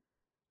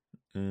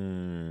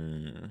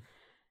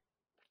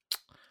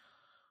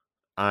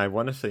 I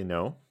want to say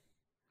no.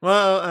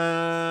 Well,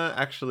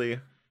 actually,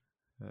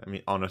 I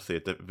mean,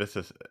 honestly,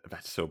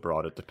 that's so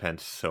broad. It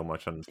depends so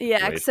much on the Yeah,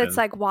 situation. because it's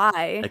like,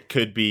 why? It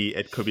could be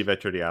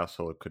that you're the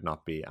asshole. It could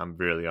not be. I'm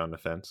really on the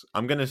fence.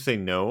 I'm gonna say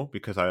no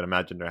because I would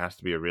imagine there has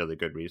to be a really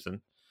good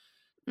reason.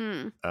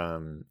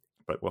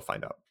 But we'll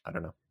find out. I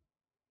don't know.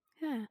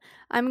 Yeah,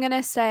 I'm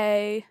gonna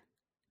say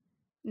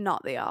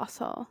not the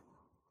asshole.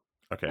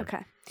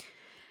 Okay.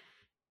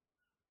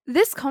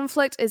 This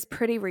conflict is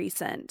pretty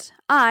recent.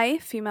 I,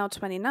 female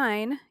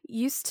 29,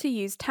 used to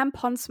use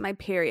tampons for my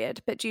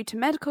period, but due to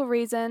medical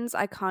reasons,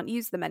 I can't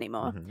use them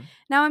anymore. Mm-hmm.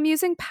 Now I'm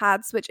using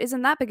pads, which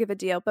isn't that big of a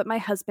deal, but my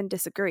husband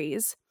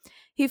disagrees.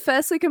 He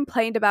firstly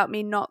complained about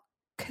me not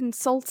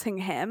consulting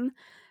him,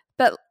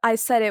 but I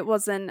said it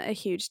wasn't a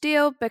huge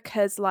deal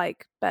because,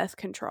 like, birth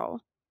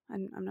control.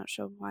 I'm not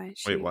sure why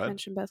she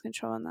mentioned birth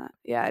control on that.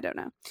 Yeah, I don't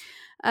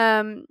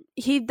know.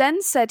 He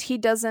then said he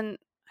doesn't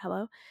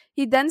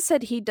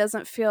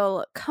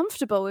feel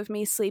comfortable with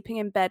me sleeping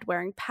in bed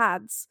wearing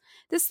pads.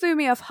 This threw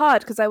me off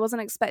hard because I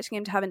wasn't expecting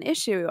him to have an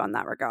issue on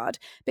that regard,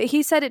 but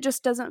he said it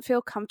just doesn't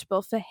feel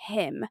comfortable for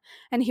him,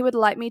 and he would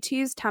like me to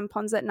use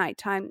tampons at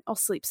nighttime or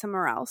sleep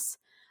somewhere else.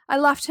 I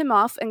laughed him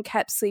off and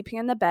kept sleeping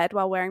in the bed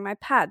while wearing my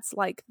pads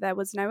like there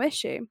was no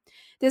issue.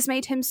 This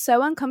made him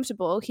so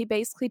uncomfortable, he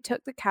basically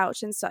took the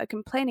couch and started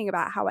complaining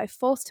about how I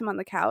forced him on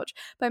the couch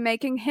by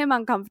making him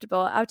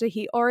uncomfortable after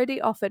he already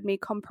offered me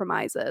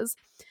compromises.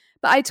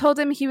 But I told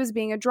him he was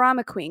being a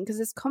drama queen because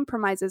his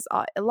compromises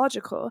are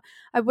illogical.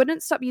 I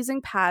wouldn't stop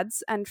using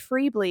pads and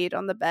free bleed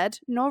on the bed,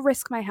 nor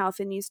risk my health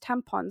and use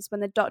tampons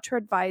when the doctor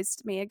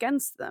advised me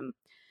against them.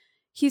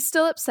 He's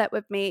still upset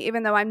with me,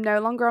 even though I'm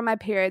no longer on my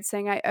period,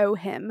 saying I owe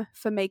him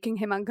for making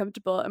him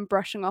uncomfortable and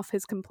brushing off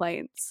his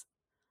complaints.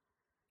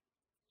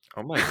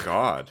 Oh my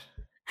god.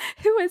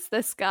 Who is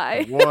this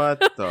guy? What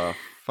the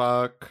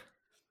fuck?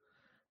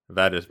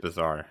 That is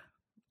bizarre.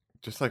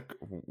 Just like...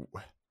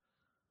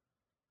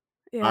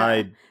 Yeah.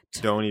 I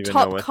don't even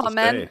know what to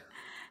say.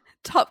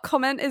 Top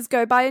comment is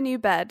go buy a new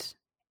bed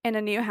in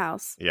a new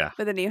house. Yeah.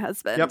 With a new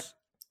husband. Yep.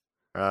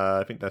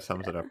 I think that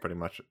sums it up pretty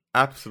much.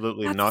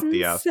 Absolutely. That's not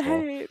the insane.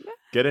 asshole.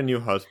 Get a new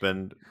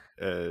husband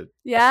as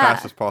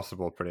fast as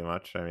possible, pretty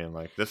much. I mean,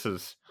 like, this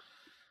is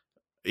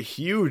a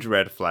huge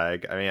red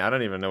flag. I mean, I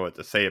don't even know what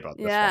to say about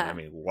this one. I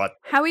mean, what?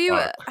 How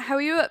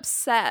are you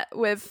upset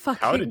with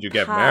fucking How did you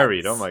get pads?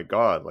 married? Oh my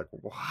god. Like,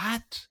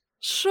 what?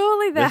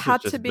 Surely there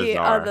had to be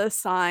other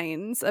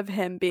signs of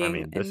him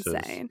being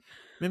insane.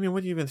 I mean,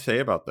 what do you even say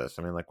about this?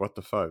 I mean, like, what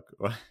the fuck?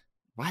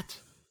 What?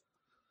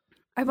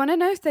 I want to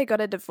know if they got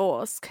a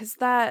divorce, because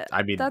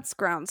that's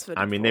grounds for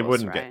divorce. I mean, they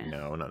wouldn't get...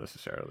 No, not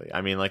necessarily.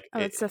 I mean, like...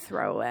 it's a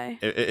throwaway.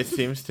 It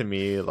seems to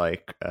me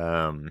like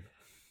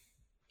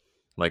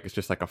it's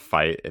just like a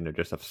fight and they're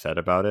just upset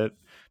about it.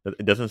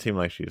 It doesn't seem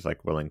like she's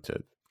like willing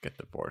to get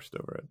divorced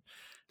over it.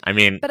 I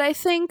mean... But I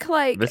think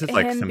like this is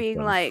him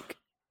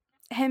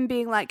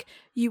being like,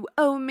 you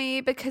owe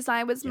me because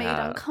I was made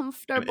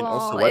uncomfortable. And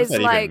also, what does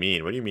that even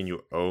mean? What do you mean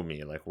you owe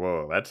me? Like,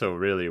 whoa, that's a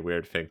really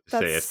weird thing to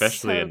say,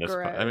 especially in this...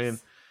 I mean...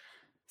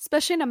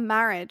 Especially in a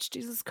marriage,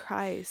 Jesus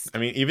Christ. I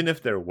mean, even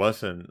if there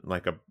wasn't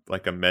like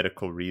a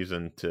medical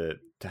reason to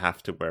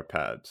have to wear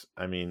pads.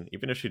 I mean,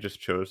 even if she just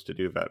chose to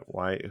do that,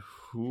 why?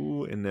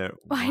 Who in there?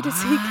 Why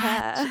does he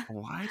care?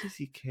 Why does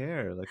he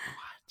care? Like,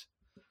 what?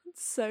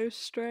 It's so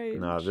strange.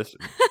 No, this...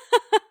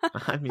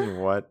 I mean,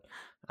 what?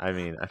 I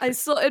mean... I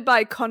sorted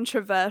by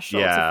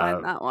controversial to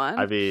find that one.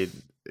 I mean,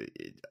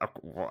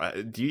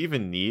 do you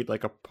even need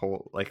like a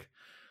poll? Like,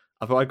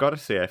 although I gotta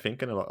say, I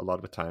think in a lot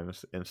of the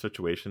times in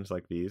situations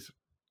like these,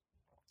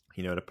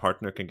 you know, the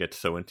partner can get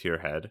so into your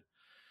head.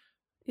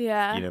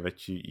 Yeah. You know,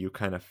 that you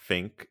kind of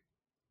think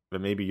that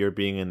maybe you're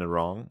being in the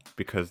wrong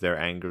because they're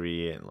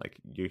angry and like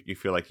you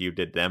feel like you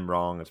did them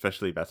wrong,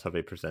 especially if that's how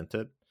they present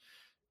it.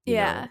 You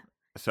know?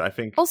 So I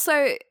think...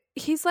 Also,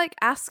 he's like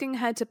asking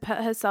her to put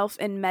herself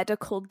in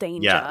medical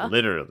danger. Yeah,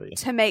 literally.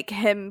 To make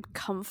him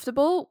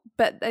comfortable.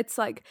 But it's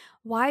like,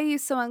 why are you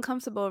so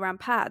uncomfortable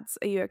around pads?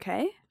 Are you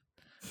okay?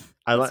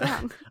 I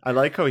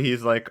like how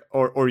he's like,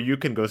 or you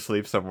can go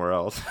sleep somewhere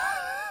else.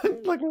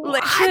 Like,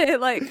 what? Literally,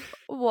 like,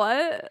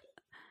 what?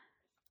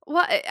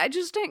 I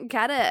just don't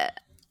get it.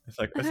 It's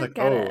like,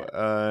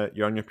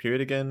 you're on your period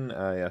again?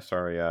 Yeah,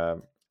 sorry. I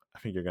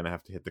think you're gonna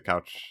have to hit the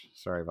couch.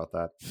 Sorry about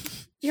that.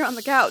 You're on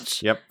the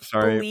couch. Yep.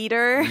 Sorry.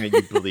 Bleeder.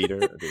 You bleeder.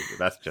 Dude,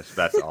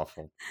 that's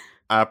awful.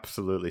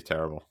 Absolutely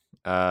terrible.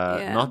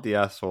 Not the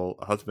asshole.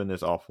 Husband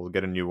is awful.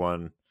 Get a new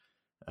one.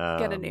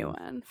 Get a new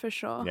one for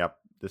sure. Yep.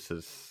 This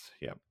is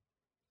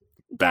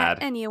bad.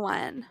 Get a new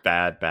one.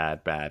 Bad.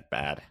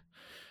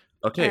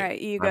 Okay. All right,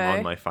 you go. I'm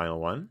on my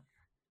final one.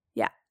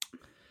 Yeah.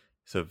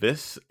 So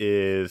this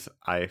is,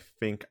 I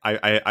think,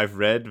 I've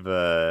read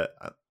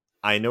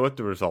I know what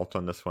the result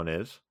on this one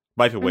is.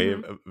 By the way,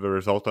 the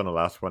result on the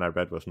last one I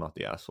read was not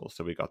the asshole,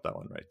 so we got that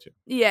one right too.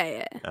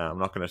 Yeah. I'm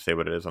not going to say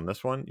what it is on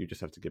this one. You just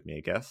have to give me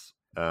a guess.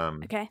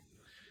 Okay.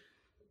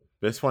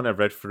 This one I've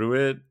read through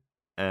it,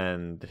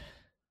 and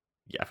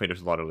I think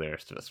there's a lot of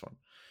layers to this one.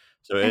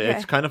 So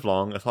it's kind of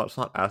long. It's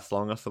not as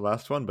long as the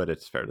last one, but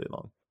it's fairly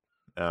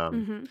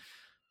long.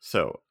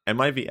 So,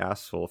 am I the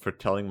asshole for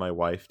telling my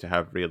wife to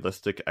have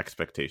realistic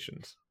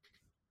expectations?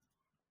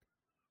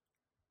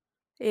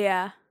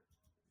 Yeah,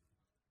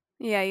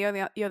 you're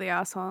the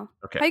asshole.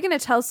 Okay. How are you going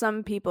to tell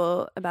some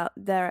people about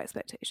their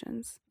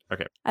expectations?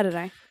 Okay. I don't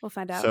know. We'll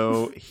find out.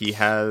 So he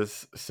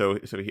has. So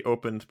he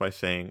opens by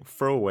saying,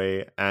 "Throw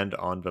away and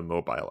on the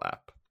mobile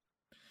app.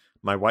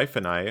 My wife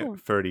and I,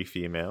 30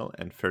 female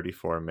and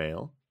 34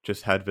 male,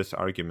 just had this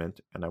argument,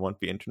 and I want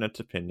the internet's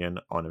opinion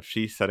on if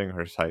she's setting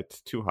her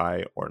sights too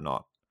high or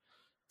not.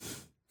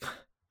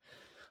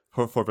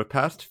 For the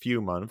past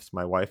few months,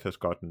 my wife has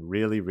gotten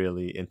really,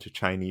 really into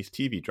Chinese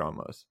TV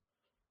dramas.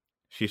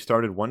 She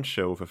started one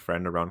show with a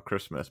friend around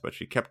Christmas, but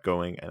she kept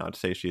going, and I'd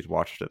say she's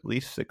watched at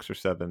least 6 or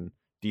 7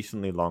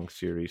 decently long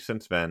series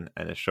since then,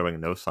 and is showing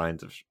no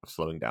signs of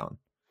slowing down.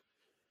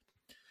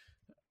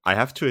 I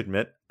have to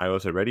admit, I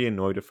was already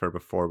annoyed with her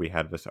before we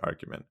had this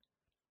argument.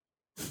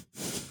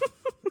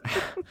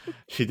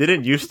 She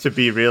didn't used to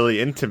be really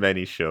into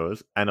many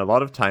shows, and a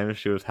lot of times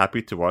she was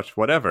happy to watch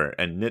whatever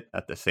and knit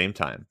at the same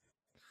time.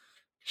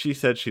 She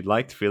said she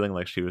liked feeling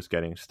like she was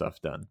getting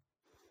stuff done.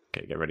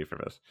 Okay, get ready for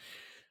this.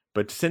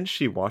 But since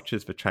she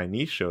watches the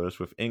Chinese shows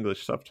with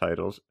English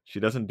subtitles, she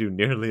doesn't do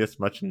nearly as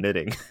much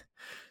knitting.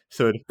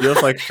 So it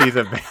feels like she's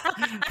a...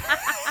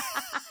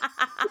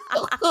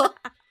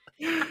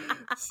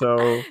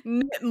 So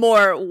knit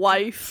more,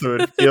 wife. So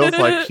it feels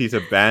like she's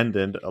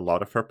abandoned a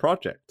lot of her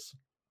projects.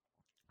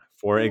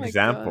 For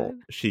example,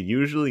 she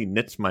usually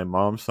knits my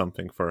mom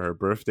something for her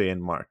birthday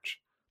in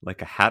March,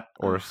 like a hat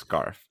or a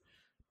scarf.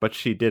 But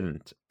she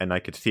didn't, and I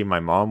could see my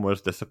mom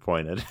was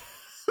disappointed.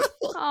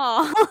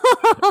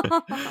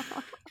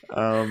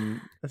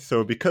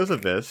 So because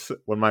of this,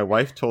 when my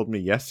wife told me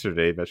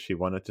yesterday that she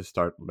wanted to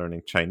start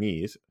learning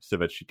Chinese so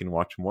that she can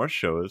watch more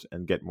shows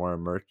and get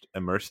more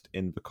immersed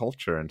in the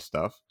culture and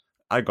stuff,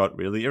 I got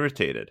really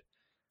irritated.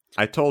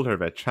 I told her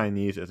that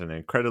Chinese is an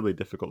incredibly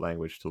difficult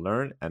language to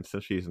learn, and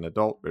since she's an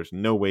adult, there's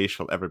no way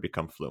she'll ever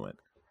become fluent.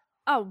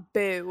 Oh,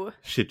 boo.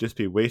 She'd just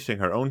be wasting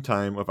her own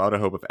time without a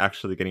hope of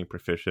actually getting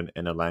proficient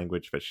in a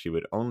language that she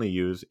would only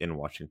use in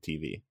watching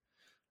TV.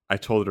 I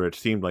told her it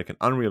seemed like an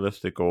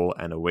unrealistic goal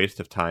and a waste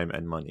of time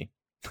and money.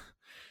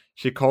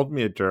 She called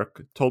me a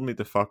jerk, told me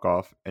to fuck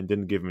off, and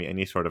didn't give me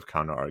any sort of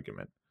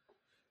counter-argument.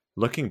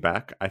 Looking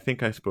back, I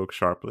think I spoke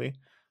sharply,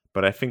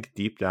 but I think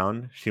deep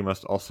down, she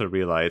must also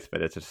realize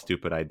that it's a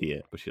stupid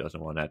idea, but she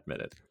doesn't want to admit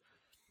it.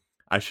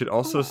 I should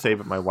also say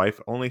that my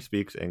wife only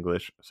speaks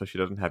English, so she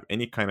doesn't have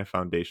any kind of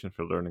foundation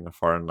for learning a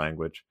foreign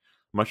language,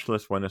 much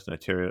less one as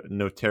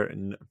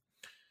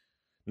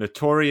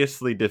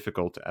notoriously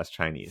difficult as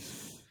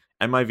Chinese.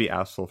 Am I the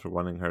asshole for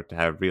wanting her to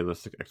have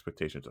realistic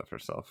expectations of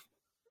herself?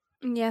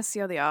 Yes,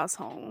 you're the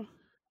asshole.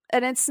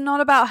 And it's not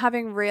about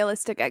having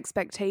realistic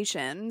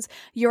expectations.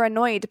 You're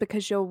annoyed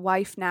because your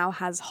wife now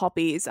has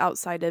hobbies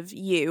outside of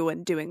you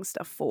and doing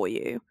stuff for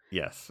you.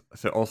 Yes.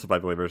 So also, by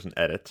the way, there's an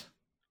edit.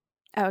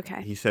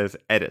 Okay. He says,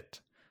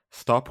 edit.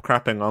 Stop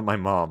crapping on my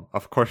mom.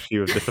 Of course she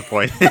was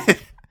disappointed.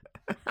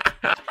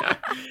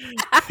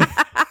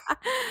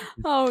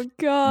 Oh,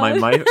 God.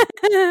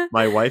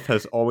 My wife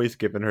has always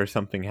given her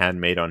something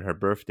handmade on her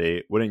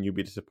birthday. Wouldn't you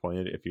be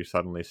disappointed if you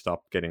suddenly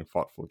stopped getting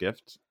thoughtful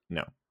gifts?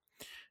 No.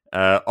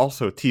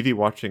 Also, TV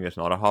watching is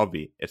not a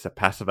hobby. It's a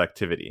passive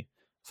activity.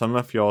 Some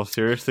of y'all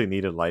seriously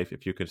need a life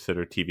if you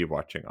consider TV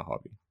watching a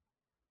hobby.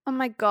 Oh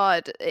my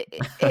God.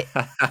 It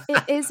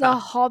is a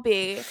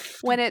hobby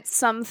when it's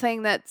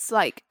something that's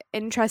like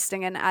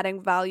interesting and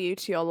adding value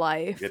to your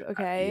life,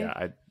 okay?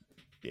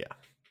 Yeah.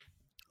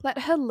 Let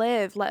her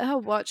live. Let her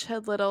watch her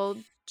little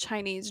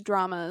Chinese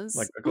dramas.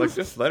 Like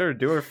just let her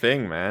do her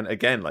thing, man.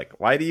 Again, like,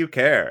 why do you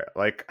care?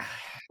 Like,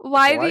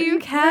 why do you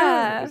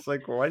care? It's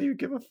like, why do you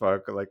give a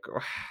fuck? Like,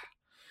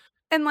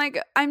 and like,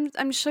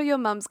 I'm sure your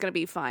mum's gonna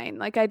be fine.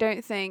 Like, I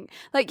don't think,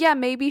 like, yeah,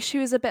 maybe she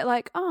was a bit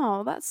like,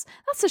 oh, that's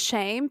a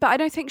shame, but I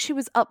don't think she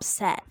was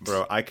upset.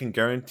 Bro, I can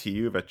guarantee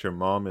you that your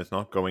mom is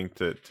not going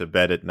to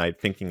bed at night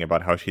thinking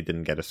about how she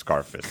didn't get a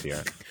scarf this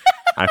year.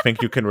 I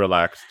think you can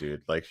relax,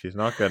 dude. Like, she's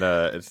not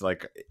gonna. It's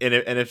like, and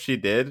if she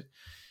did,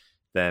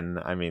 then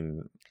I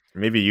mean,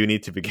 maybe you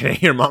need to be getting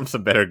your mom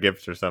some better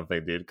gifts or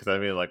something, dude. Because I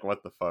mean, like,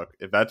 what the fuck?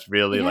 If that's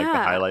really like the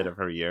highlight of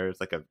her year, it's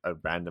like a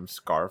random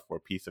scarf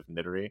or piece of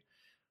knittery,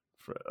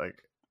 for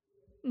like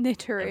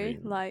knittery,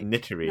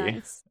 knittery.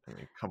 Nice. I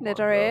mean, come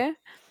knittery.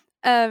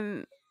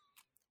 on, bro.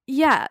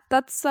 Yeah,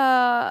 that's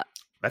a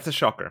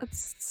shocker.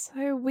 It's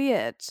so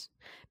weird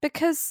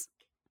because.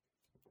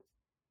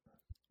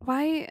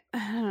 Why?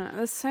 I don't know.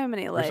 There's so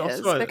many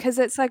layers because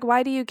it's like,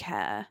 why do you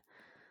care?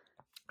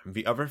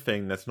 The other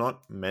thing that's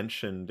not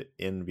mentioned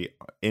in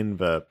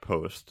the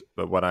post,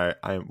 but what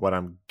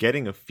I'm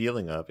getting a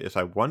feeling of is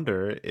I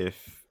wonder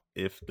if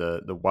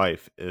the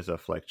wife is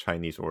of like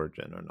Chinese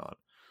origin or not,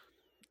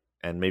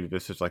 and maybe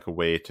this is like a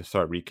way to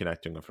start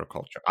reconnecting with her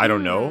culture. I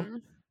don't know.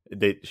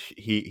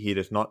 He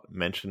does not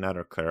mention that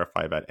or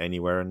clarify that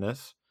anywhere in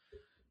this.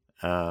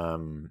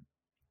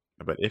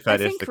 But if that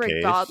is the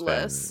case,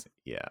 then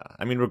yeah.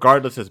 I mean,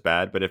 regardless is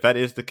bad, but if that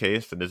is the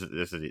case, then this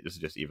is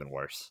just even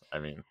worse. I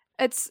mean,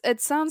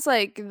 it sounds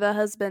like the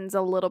husband's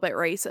a little bit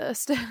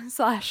racist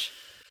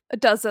 /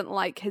 doesn't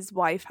like his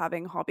wife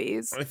having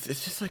hobbies.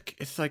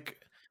 It's like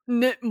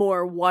knit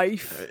more,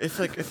 wife. It's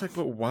like,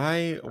 but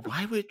why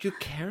would you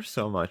care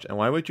so much, and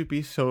why would you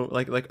be so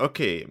like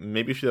okay,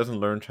 maybe she doesn't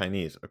learn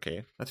Chinese.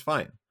 Okay, that's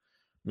fine.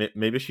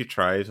 Maybe she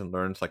tries and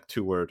learns like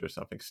 2 words or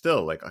something.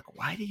 Still, like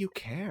why do you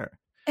care?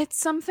 It's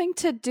something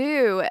to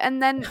do.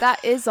 And then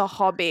that is a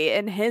hobby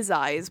in his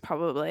eyes,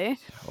 probably.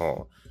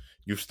 Oh,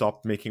 you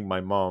stopped making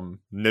my mom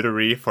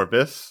knittery for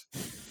this?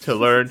 To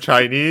learn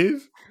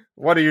Chinese?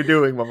 What are you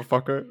doing,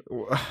 motherfucker?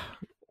 What?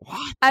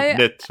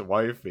 Knit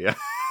wife? Yeah.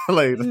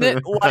 Like,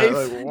 knit wife.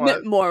 like, what?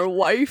 Knit more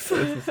wife.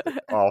 This is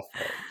awful.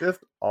 Just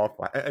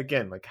awful.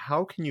 Again, like,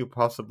 how can you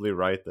possibly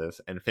write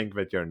this and think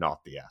that you're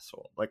not the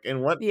asshole? Like,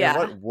 in what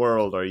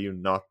world are you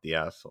not the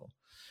asshole?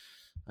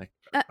 Like,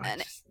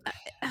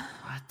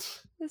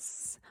 what?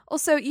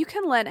 Also, you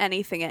can learn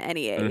anything at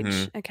any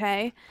age,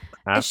 okay?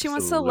 Absolutely. If she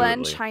wants to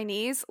learn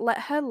Chinese, let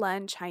her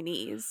learn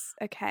Chinese,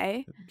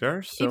 okay?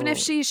 Even if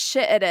she's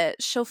shit at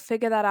it, she'll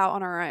figure that out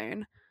on her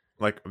own.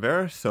 Like,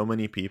 there are so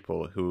many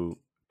people who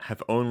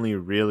have only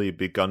really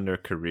begun their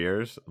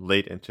careers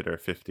late into their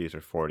 50s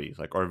or 40s,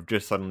 like, or have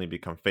just suddenly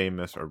become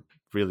famous or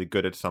really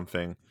good at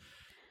something.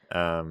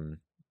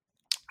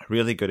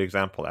 Really good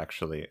example,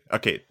 actually.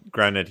 Okay,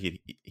 granted,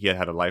 he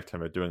had a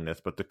lifetime of doing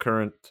this, but the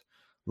current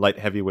light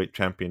heavyweight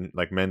champion,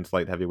 like men's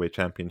light heavyweight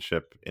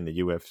championship in the in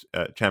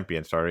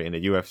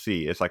the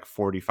UFC is like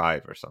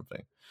 45 or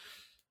something.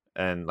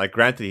 And like,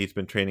 granted, he's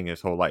been training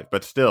his whole life,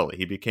 but still,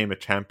 he became a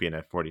champion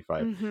at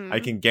 45. I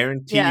can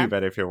guarantee you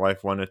that if your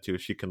wife wanted to,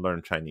 she can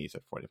learn Chinese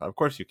at 45. Of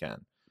course you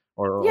can.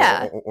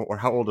 Or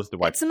how old is the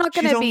wife? It's not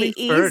going to be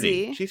 30.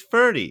 Easy. She's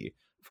 30.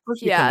 Of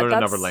course you can learn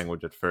another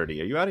language at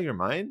 30. Are you out of your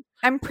mind?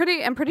 I'm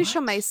pretty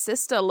sure my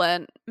sister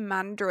learned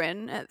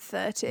Mandarin at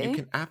 30. You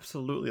can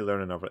absolutely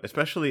learn another,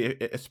 especially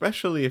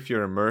if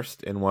you're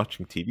immersed in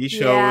watching TV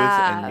shows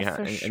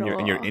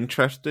and you're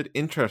interested.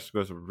 Interest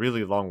goes a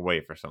really long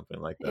way for something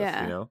like this,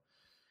 you know?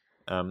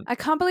 I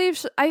can't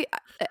believe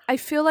I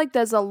feel like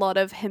there's a lot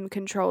of him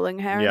controlling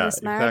her in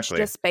this marriage,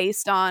 just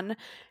based on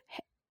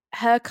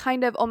her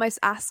kind of almost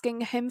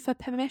asking him for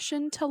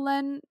permission to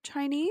learn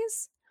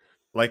Chinese.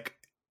 Like,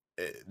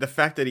 the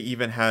fact that he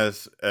even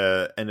has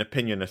an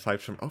opinion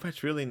aside from, oh,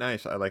 that's really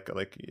nice, I like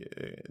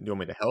you want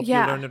me to help you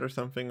learn it or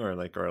something, or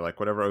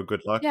whatever, or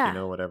good luck, you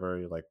know, whatever,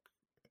 you like,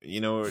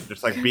 you know,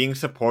 just like being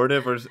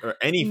supportive or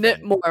anything.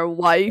 Knit more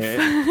wife.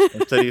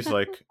 Instead he's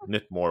like,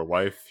 knit more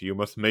wife, you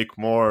must make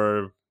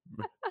more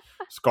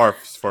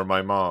scarves for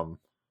my mom.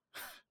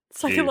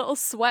 It's like a little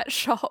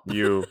sweatshop.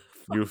 You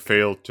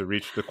failed to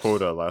reach the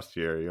quota last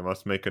year, you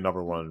must make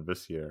another one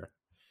this year.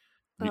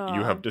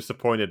 You have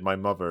disappointed my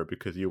mother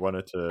because you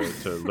wanted to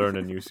learn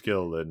a new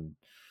skill and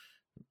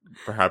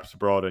perhaps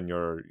broaden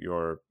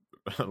your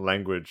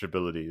language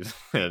abilities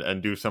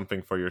and do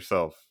something for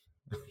yourself.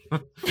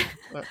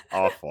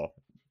 Awful.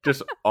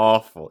 Just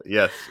awful.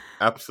 Yes,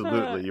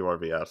 absolutely, you are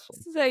the asshole.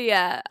 So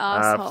yeah,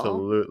 asshole.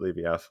 Absolutely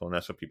the asshole, and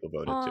that's what people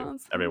voted to.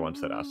 Everyone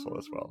said asshole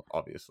as well,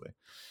 obviously.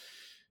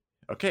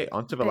 Okay,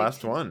 on to the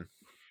last one.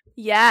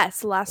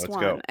 Yes, last Let's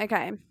one. Go.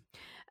 Okay.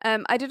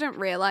 I didn't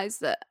realize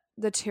that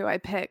the two I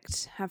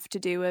picked have to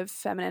do with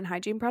feminine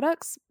hygiene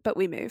products, but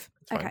we move.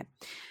 Okay.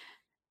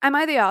 Am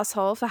I the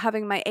asshole for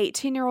having my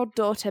 18-year-old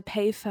daughter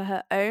pay for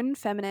her own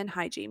feminine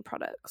hygiene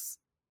products?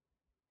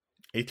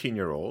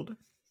 18-year-old?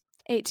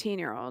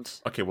 18-year-old.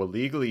 Okay, well,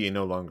 legally you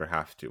no longer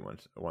have to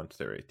once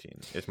they're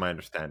 18, is my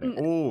understanding.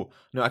 Oh,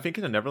 no, I think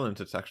in the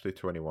Netherlands it's actually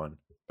 21.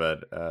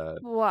 But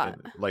what?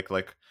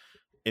 Like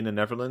in the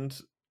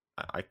Netherlands,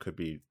 I could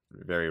be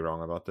very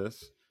wrong about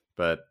this,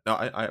 but no,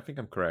 I think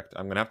I'm correct.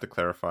 I'm gonna have to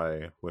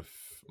clarify with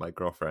my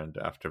girlfriend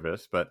after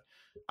this, but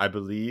I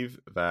believe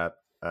that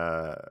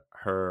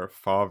her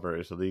father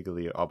is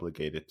legally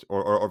obligated,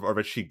 or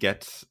that she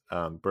gets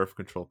birth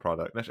control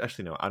product.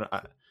 Actually, no,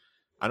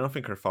 I don't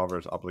think her father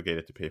is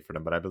obligated to pay for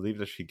them, but I believe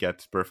that she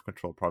gets birth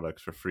control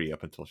products for free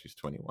up until she's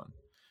 21.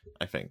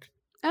 I think.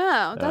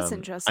 Oh, that's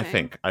interesting.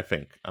 I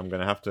think I'm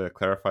gonna have to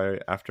clarify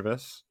after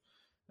this.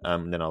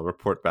 Then I'll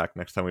report back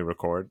next time we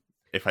record.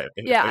 If I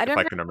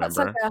can remember. That's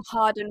like a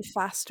hard and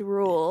fast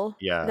rule.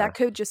 Yeah, that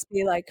could just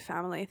be like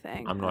family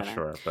thing. I'm not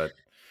sure, but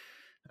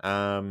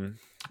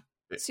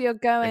so you're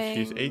going.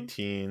 If she's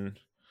 18,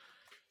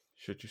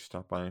 should you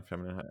stop buying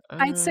feminine?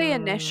 I'd say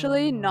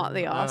initially not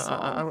the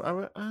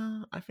asshole.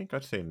 I think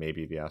I'd say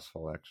maybe the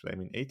asshole. Actually, I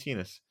mean, 18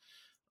 is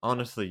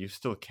honestly, you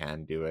still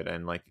can do it,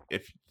 and like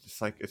if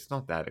it's like it's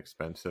not that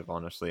expensive,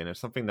 honestly, and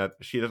it's something that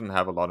she doesn't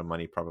have a lot of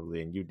money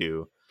probably, and you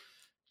do.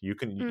 You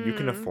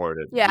can afford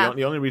it. Yeah.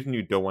 The only reason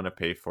you don't want to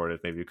pay for it is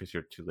maybe because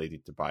you're too lazy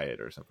to buy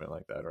it or something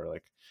like that. Or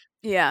like,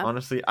 yeah.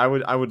 Honestly, I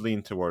would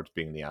lean towards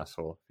being the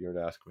asshole if you were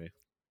to ask me.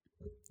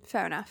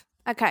 Fair enough.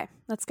 Okay,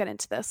 let's get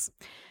into this.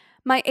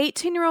 My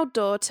 18-year-old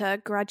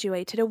daughter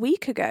graduated a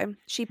week ago.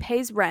 She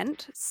pays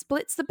rent,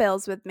 splits the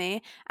bills with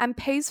me, and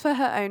pays for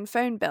her own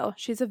phone bill.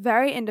 She's a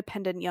very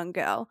independent young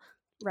girl.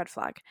 Red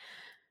flag.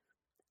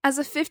 As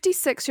a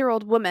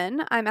 56-year-old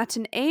woman, I'm at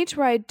an age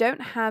where I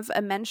don't have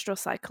a menstrual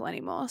cycle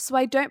anymore, so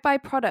I don't buy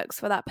products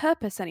for that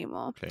purpose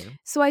anymore. Okay.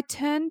 So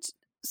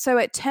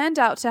it turned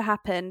out to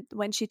happen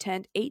when she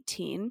turned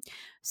 18,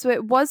 so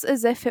it was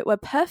as if it were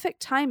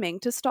perfect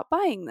timing to stop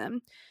buying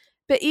them.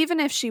 But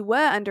even if she were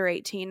under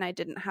 18, I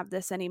didn't have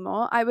this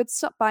anymore, I would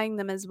stop buying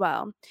them as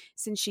well.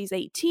 Since she's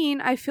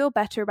 18, I feel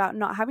better about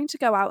not having to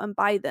go out and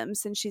buy them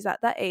since she's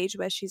at that age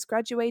where she's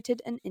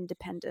graduated and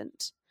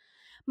independent.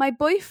 My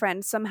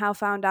boyfriend somehow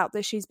found out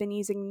that she's been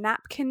using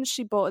napkins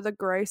she bought at the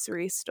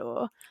grocery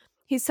store.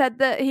 He said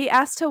that he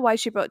asked her why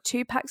she bought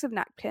 2 packs of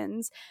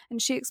napkins,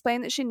 and she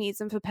explained that she needs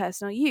them for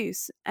personal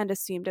use and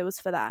assumed it was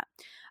for that.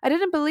 I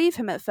didn't believe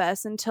him at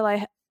first until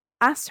I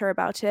asked her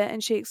about it,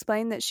 and she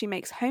explained that she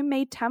makes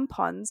homemade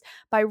tampons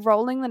by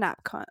rolling the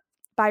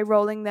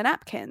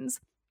napkins,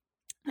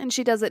 and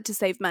she does it to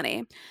save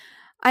money.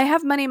 I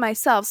have money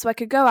myself, so I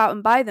could go out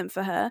and buy them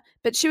for her,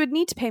 but she would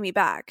need to pay me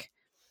back.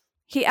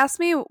 He asked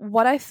me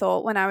what I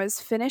thought when I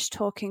was finished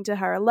talking to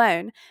her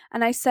alone,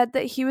 and I said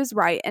that he was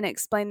right and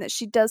explained that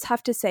she does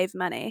have to save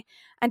money.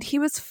 And he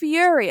was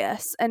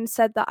furious and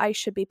said that I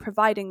should be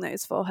providing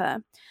those for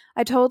her.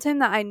 I told him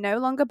that I no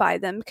longer buy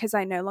them because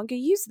I no longer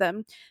use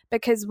them,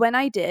 because when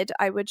I did,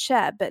 I would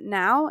share, but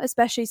now,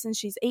 especially since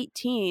she's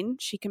 18,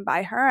 she can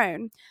buy her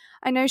own.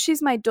 I know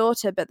she's my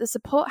daughter, but the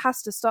support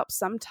has to stop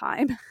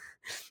sometime.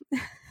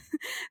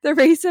 The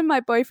reason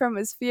my boyfriend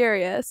was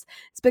furious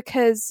is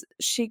because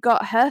she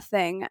got her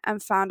thing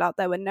and found out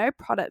there were no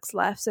products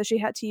left, so she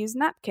had to use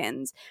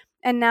napkins,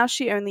 and now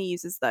she only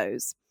uses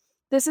those.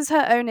 This is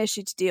her own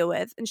issue to deal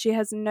with, and she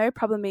has no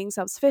problem being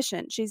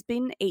self-sufficient. She's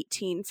been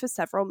 18 for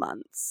several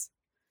months.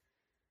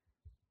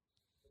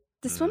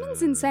 This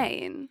woman's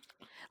insane.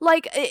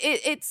 Like,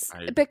 it's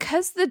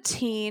because the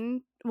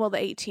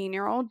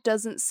 18-year-old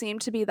doesn't seem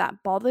to be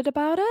that bothered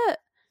about it.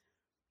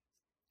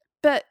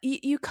 But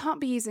you can't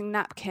be using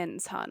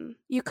napkins, hun.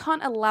 You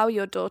can't allow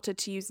your daughter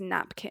to use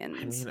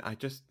napkins. I mean,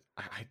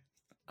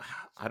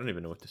 I don't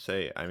even know what to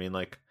say. I mean,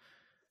 like,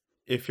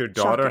 if your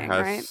daughter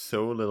has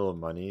so little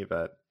money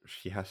that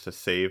she has to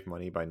save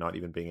money by not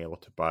even being able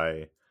to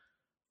buy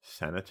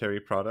sanitary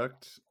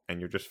products,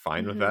 and you're just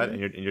fine with that, and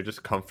you're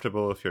just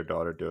comfortable with your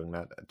daughter doing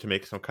that, to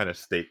make some kind of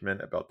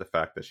statement about the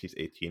fact that she's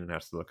 18 and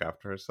has to look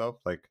after herself,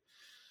 like,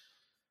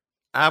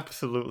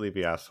 absolutely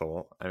the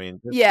asshole. I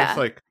mean, just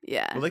like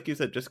you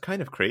said, just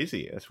kind of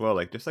crazy as well,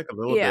 like just like a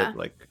little bit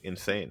like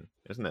insane,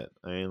 isn't it?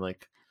 I mean,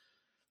 like,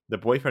 the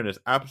boyfriend is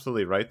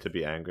absolutely right to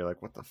be angry.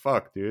 Like, what the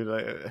fuck,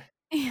 dude?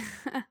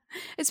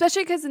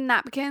 Especially because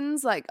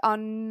napkins, like, they're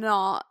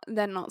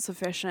not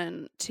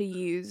sufficient to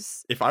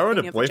use. If I were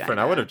the boyfriend,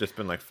 vagina. I would have just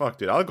been like, fuck,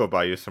 dude, I'll go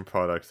buy you some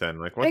products then.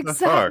 Like, what the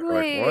fuck?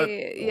 Like, what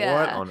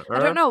on earth? I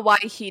don't know why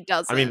he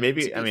does it. I mean,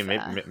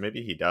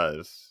 maybe he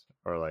does.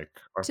 Or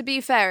to be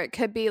fair, it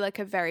could be like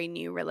a very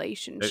new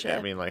relationship.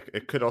 I mean, like,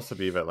 it could also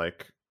be that,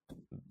 like,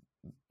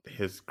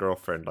 his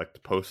girlfriend, like,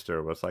 the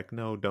poster was like,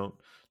 no, don't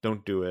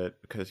do it,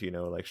 because, you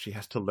know, like, she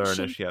has to learn,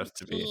 and she has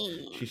to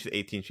be, she's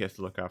 18, she has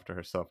to look after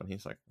herself. And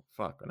he's like,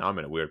 fuck, now I'm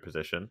in a weird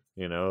position,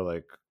 you know,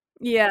 like,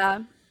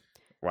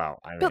 wow.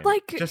 I mean,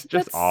 like, just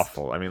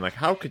awful. I mean, like,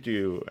 how could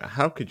you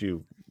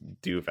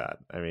do that?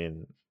 I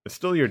mean, it's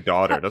still your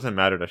daughter. It doesn't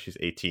matter that she's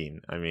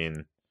 18. I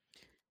mean,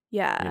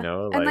 yeah, you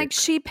know, and like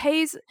she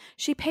pays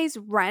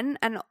rent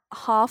and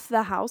half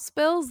the house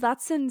bills.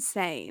 That's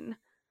insane.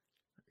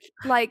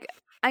 Like,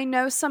 I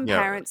know some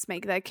parents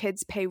make their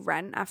kids pay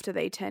rent after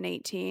they turn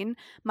 18.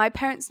 My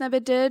parents never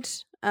did.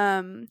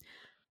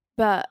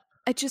 But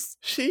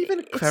she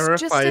even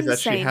clarifies that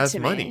she has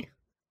money.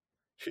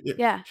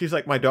 She's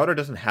like, my daughter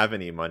doesn't have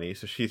any money,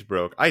 so she's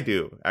broke. I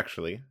do,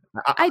 actually.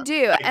 I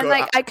do,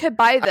 I could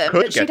buy them,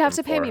 but she'd have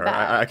to pay me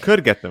back. I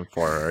could get them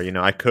for her, you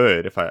know. I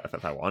could if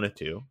I wanted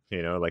to,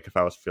 you know. Like, if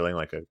I was feeling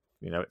like if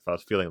I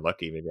was feeling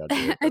lucky, maybe I'd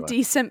do it. A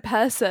decent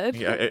person.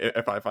 Yeah,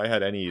 if I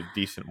had any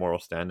decent moral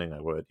standing,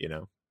 I would, you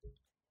know.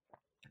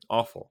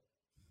 Awful.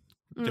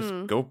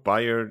 Just go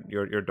buy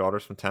your daughter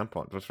some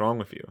tampons. What's wrong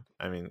with you?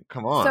 I mean,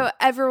 come on. So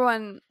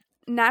everyone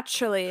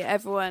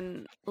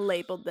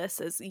labeled this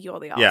as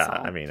you're the asshole. Yeah,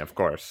 I mean, of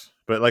course.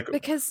 But, like,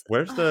 because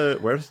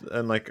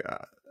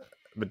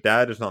but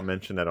dad is not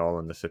mentioned at all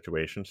in the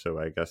situation, so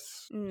I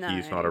guess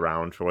he's not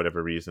around for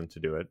whatever reason to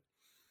do it.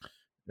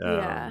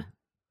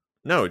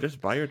 No,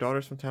 just buy your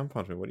daughter some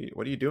tampons. I mean,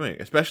 what are you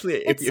doing?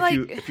 Especially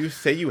if you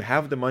say you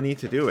have the money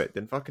to do it,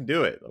 then fucking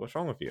do it. What's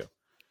wrong with you?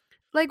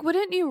 Like,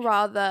 wouldn't you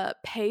rather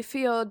pay for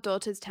your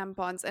daughter's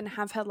tampons and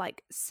have her,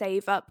 like,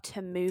 save up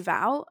to move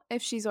out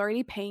if she's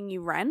already paying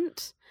you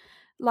rent?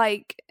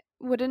 Like,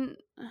 wouldn't...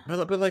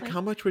 But like,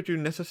 how much would you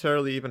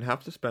necessarily even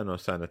have to spend on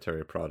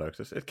sanitary products?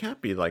 It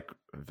can't be, like,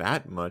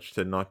 that much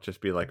to not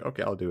just be like,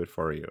 okay, I'll do it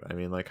for you. I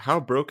mean, like,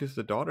 how broke is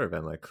the daughter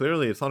then? Like,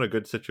 clearly it's not a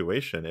good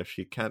situation if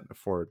she can't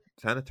afford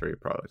sanitary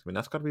products. I mean,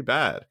 that's got to be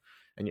bad.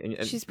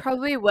 And she's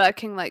probably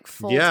working, like,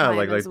 full time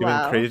like as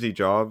doing crazy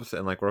jobs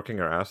and, like, working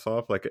her ass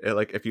off. Like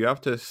if you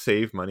have to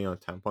save money on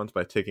tampons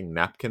by taking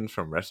napkins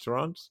from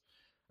restaurants,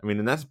 I mean,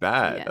 and that's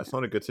bad. Yeah. That's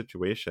not a good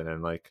situation.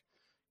 And, like,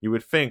 you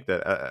would think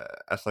that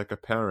as, like, a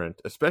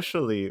parent,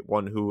 especially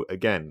one who,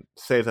 again,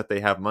 says that they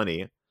have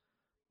money,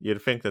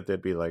 you'd think that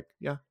they'd be like,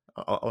 yeah,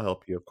 I'll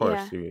help you. Of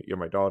course, you're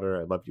my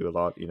daughter. I love you a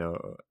lot. You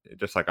know,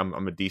 just like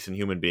I'm a decent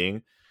human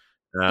being.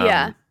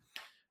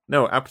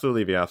 No,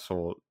 absolutely the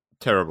asshole.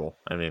 Terrible.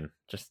 I mean,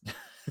 just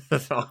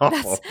that's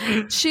awful.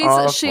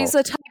 She's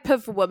a type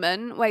of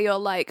woman where you're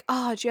like,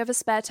 oh, do you have a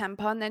spare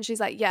tampon? Then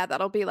she's like, yeah,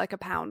 that'll be like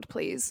 £1,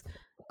 please.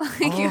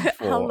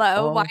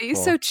 Hello, why are you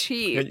so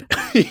cheap?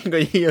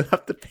 You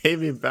have to pay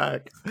me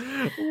back.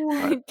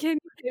 What? Can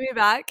you pay me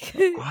back?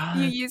 What?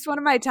 You used one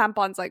of my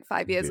tampons like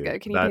 5 years ago.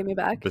 Can you pay me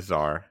back?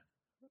 Bizarre.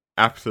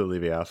 Absolutely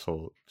the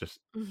asshole. Just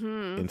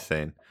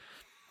insane.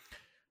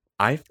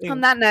 I think,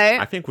 on that note,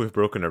 I think we've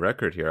broken a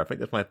record here. I think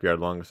this might be our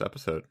longest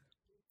episode.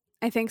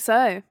 I think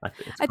so.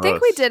 I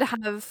think we did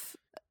have...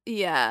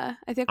 Yeah,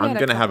 I think I'm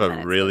going to have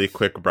a really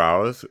quick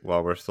browse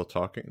while we're still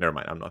talking. Never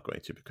mind, I'm not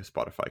going to because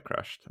Spotify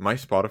crashed. My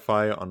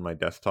Spotify on my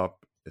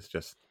desktop is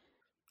just...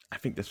 I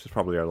think this was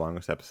probably our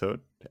longest episode.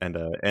 And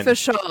for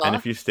sure. And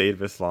if you stayed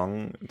this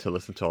long to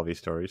listen to all these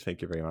stories,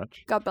 thank you very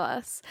much. God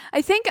bless.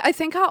 I think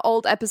our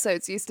old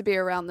episodes used to be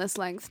around this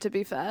length, to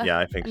be fair. Yeah,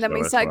 I think so. And then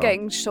we started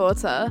getting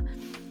shorter.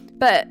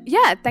 But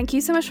yeah, thank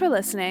you so much for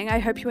listening. I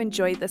hope you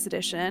enjoyed this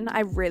edition.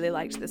 I really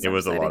liked this episode. It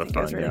was a lot of fun.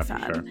 It was really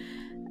fun. For sure.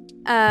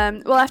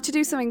 We'll have to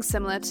do something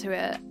similar to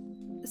it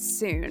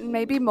soon.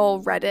 Maybe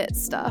more Reddit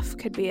stuff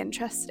could be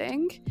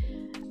interesting.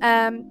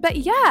 But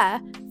yeah,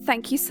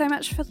 thank you so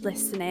much for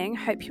listening.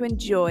 Hope you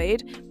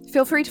enjoyed.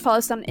 Feel free to follow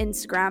us on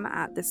Instagram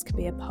at This Could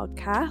Be a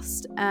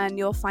Podcast, and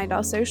you'll find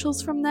our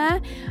socials from there.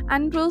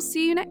 And we'll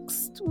see you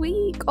next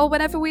week or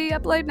whenever we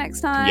upload next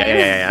time.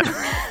 Yeah.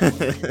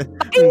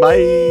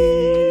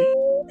 Bye.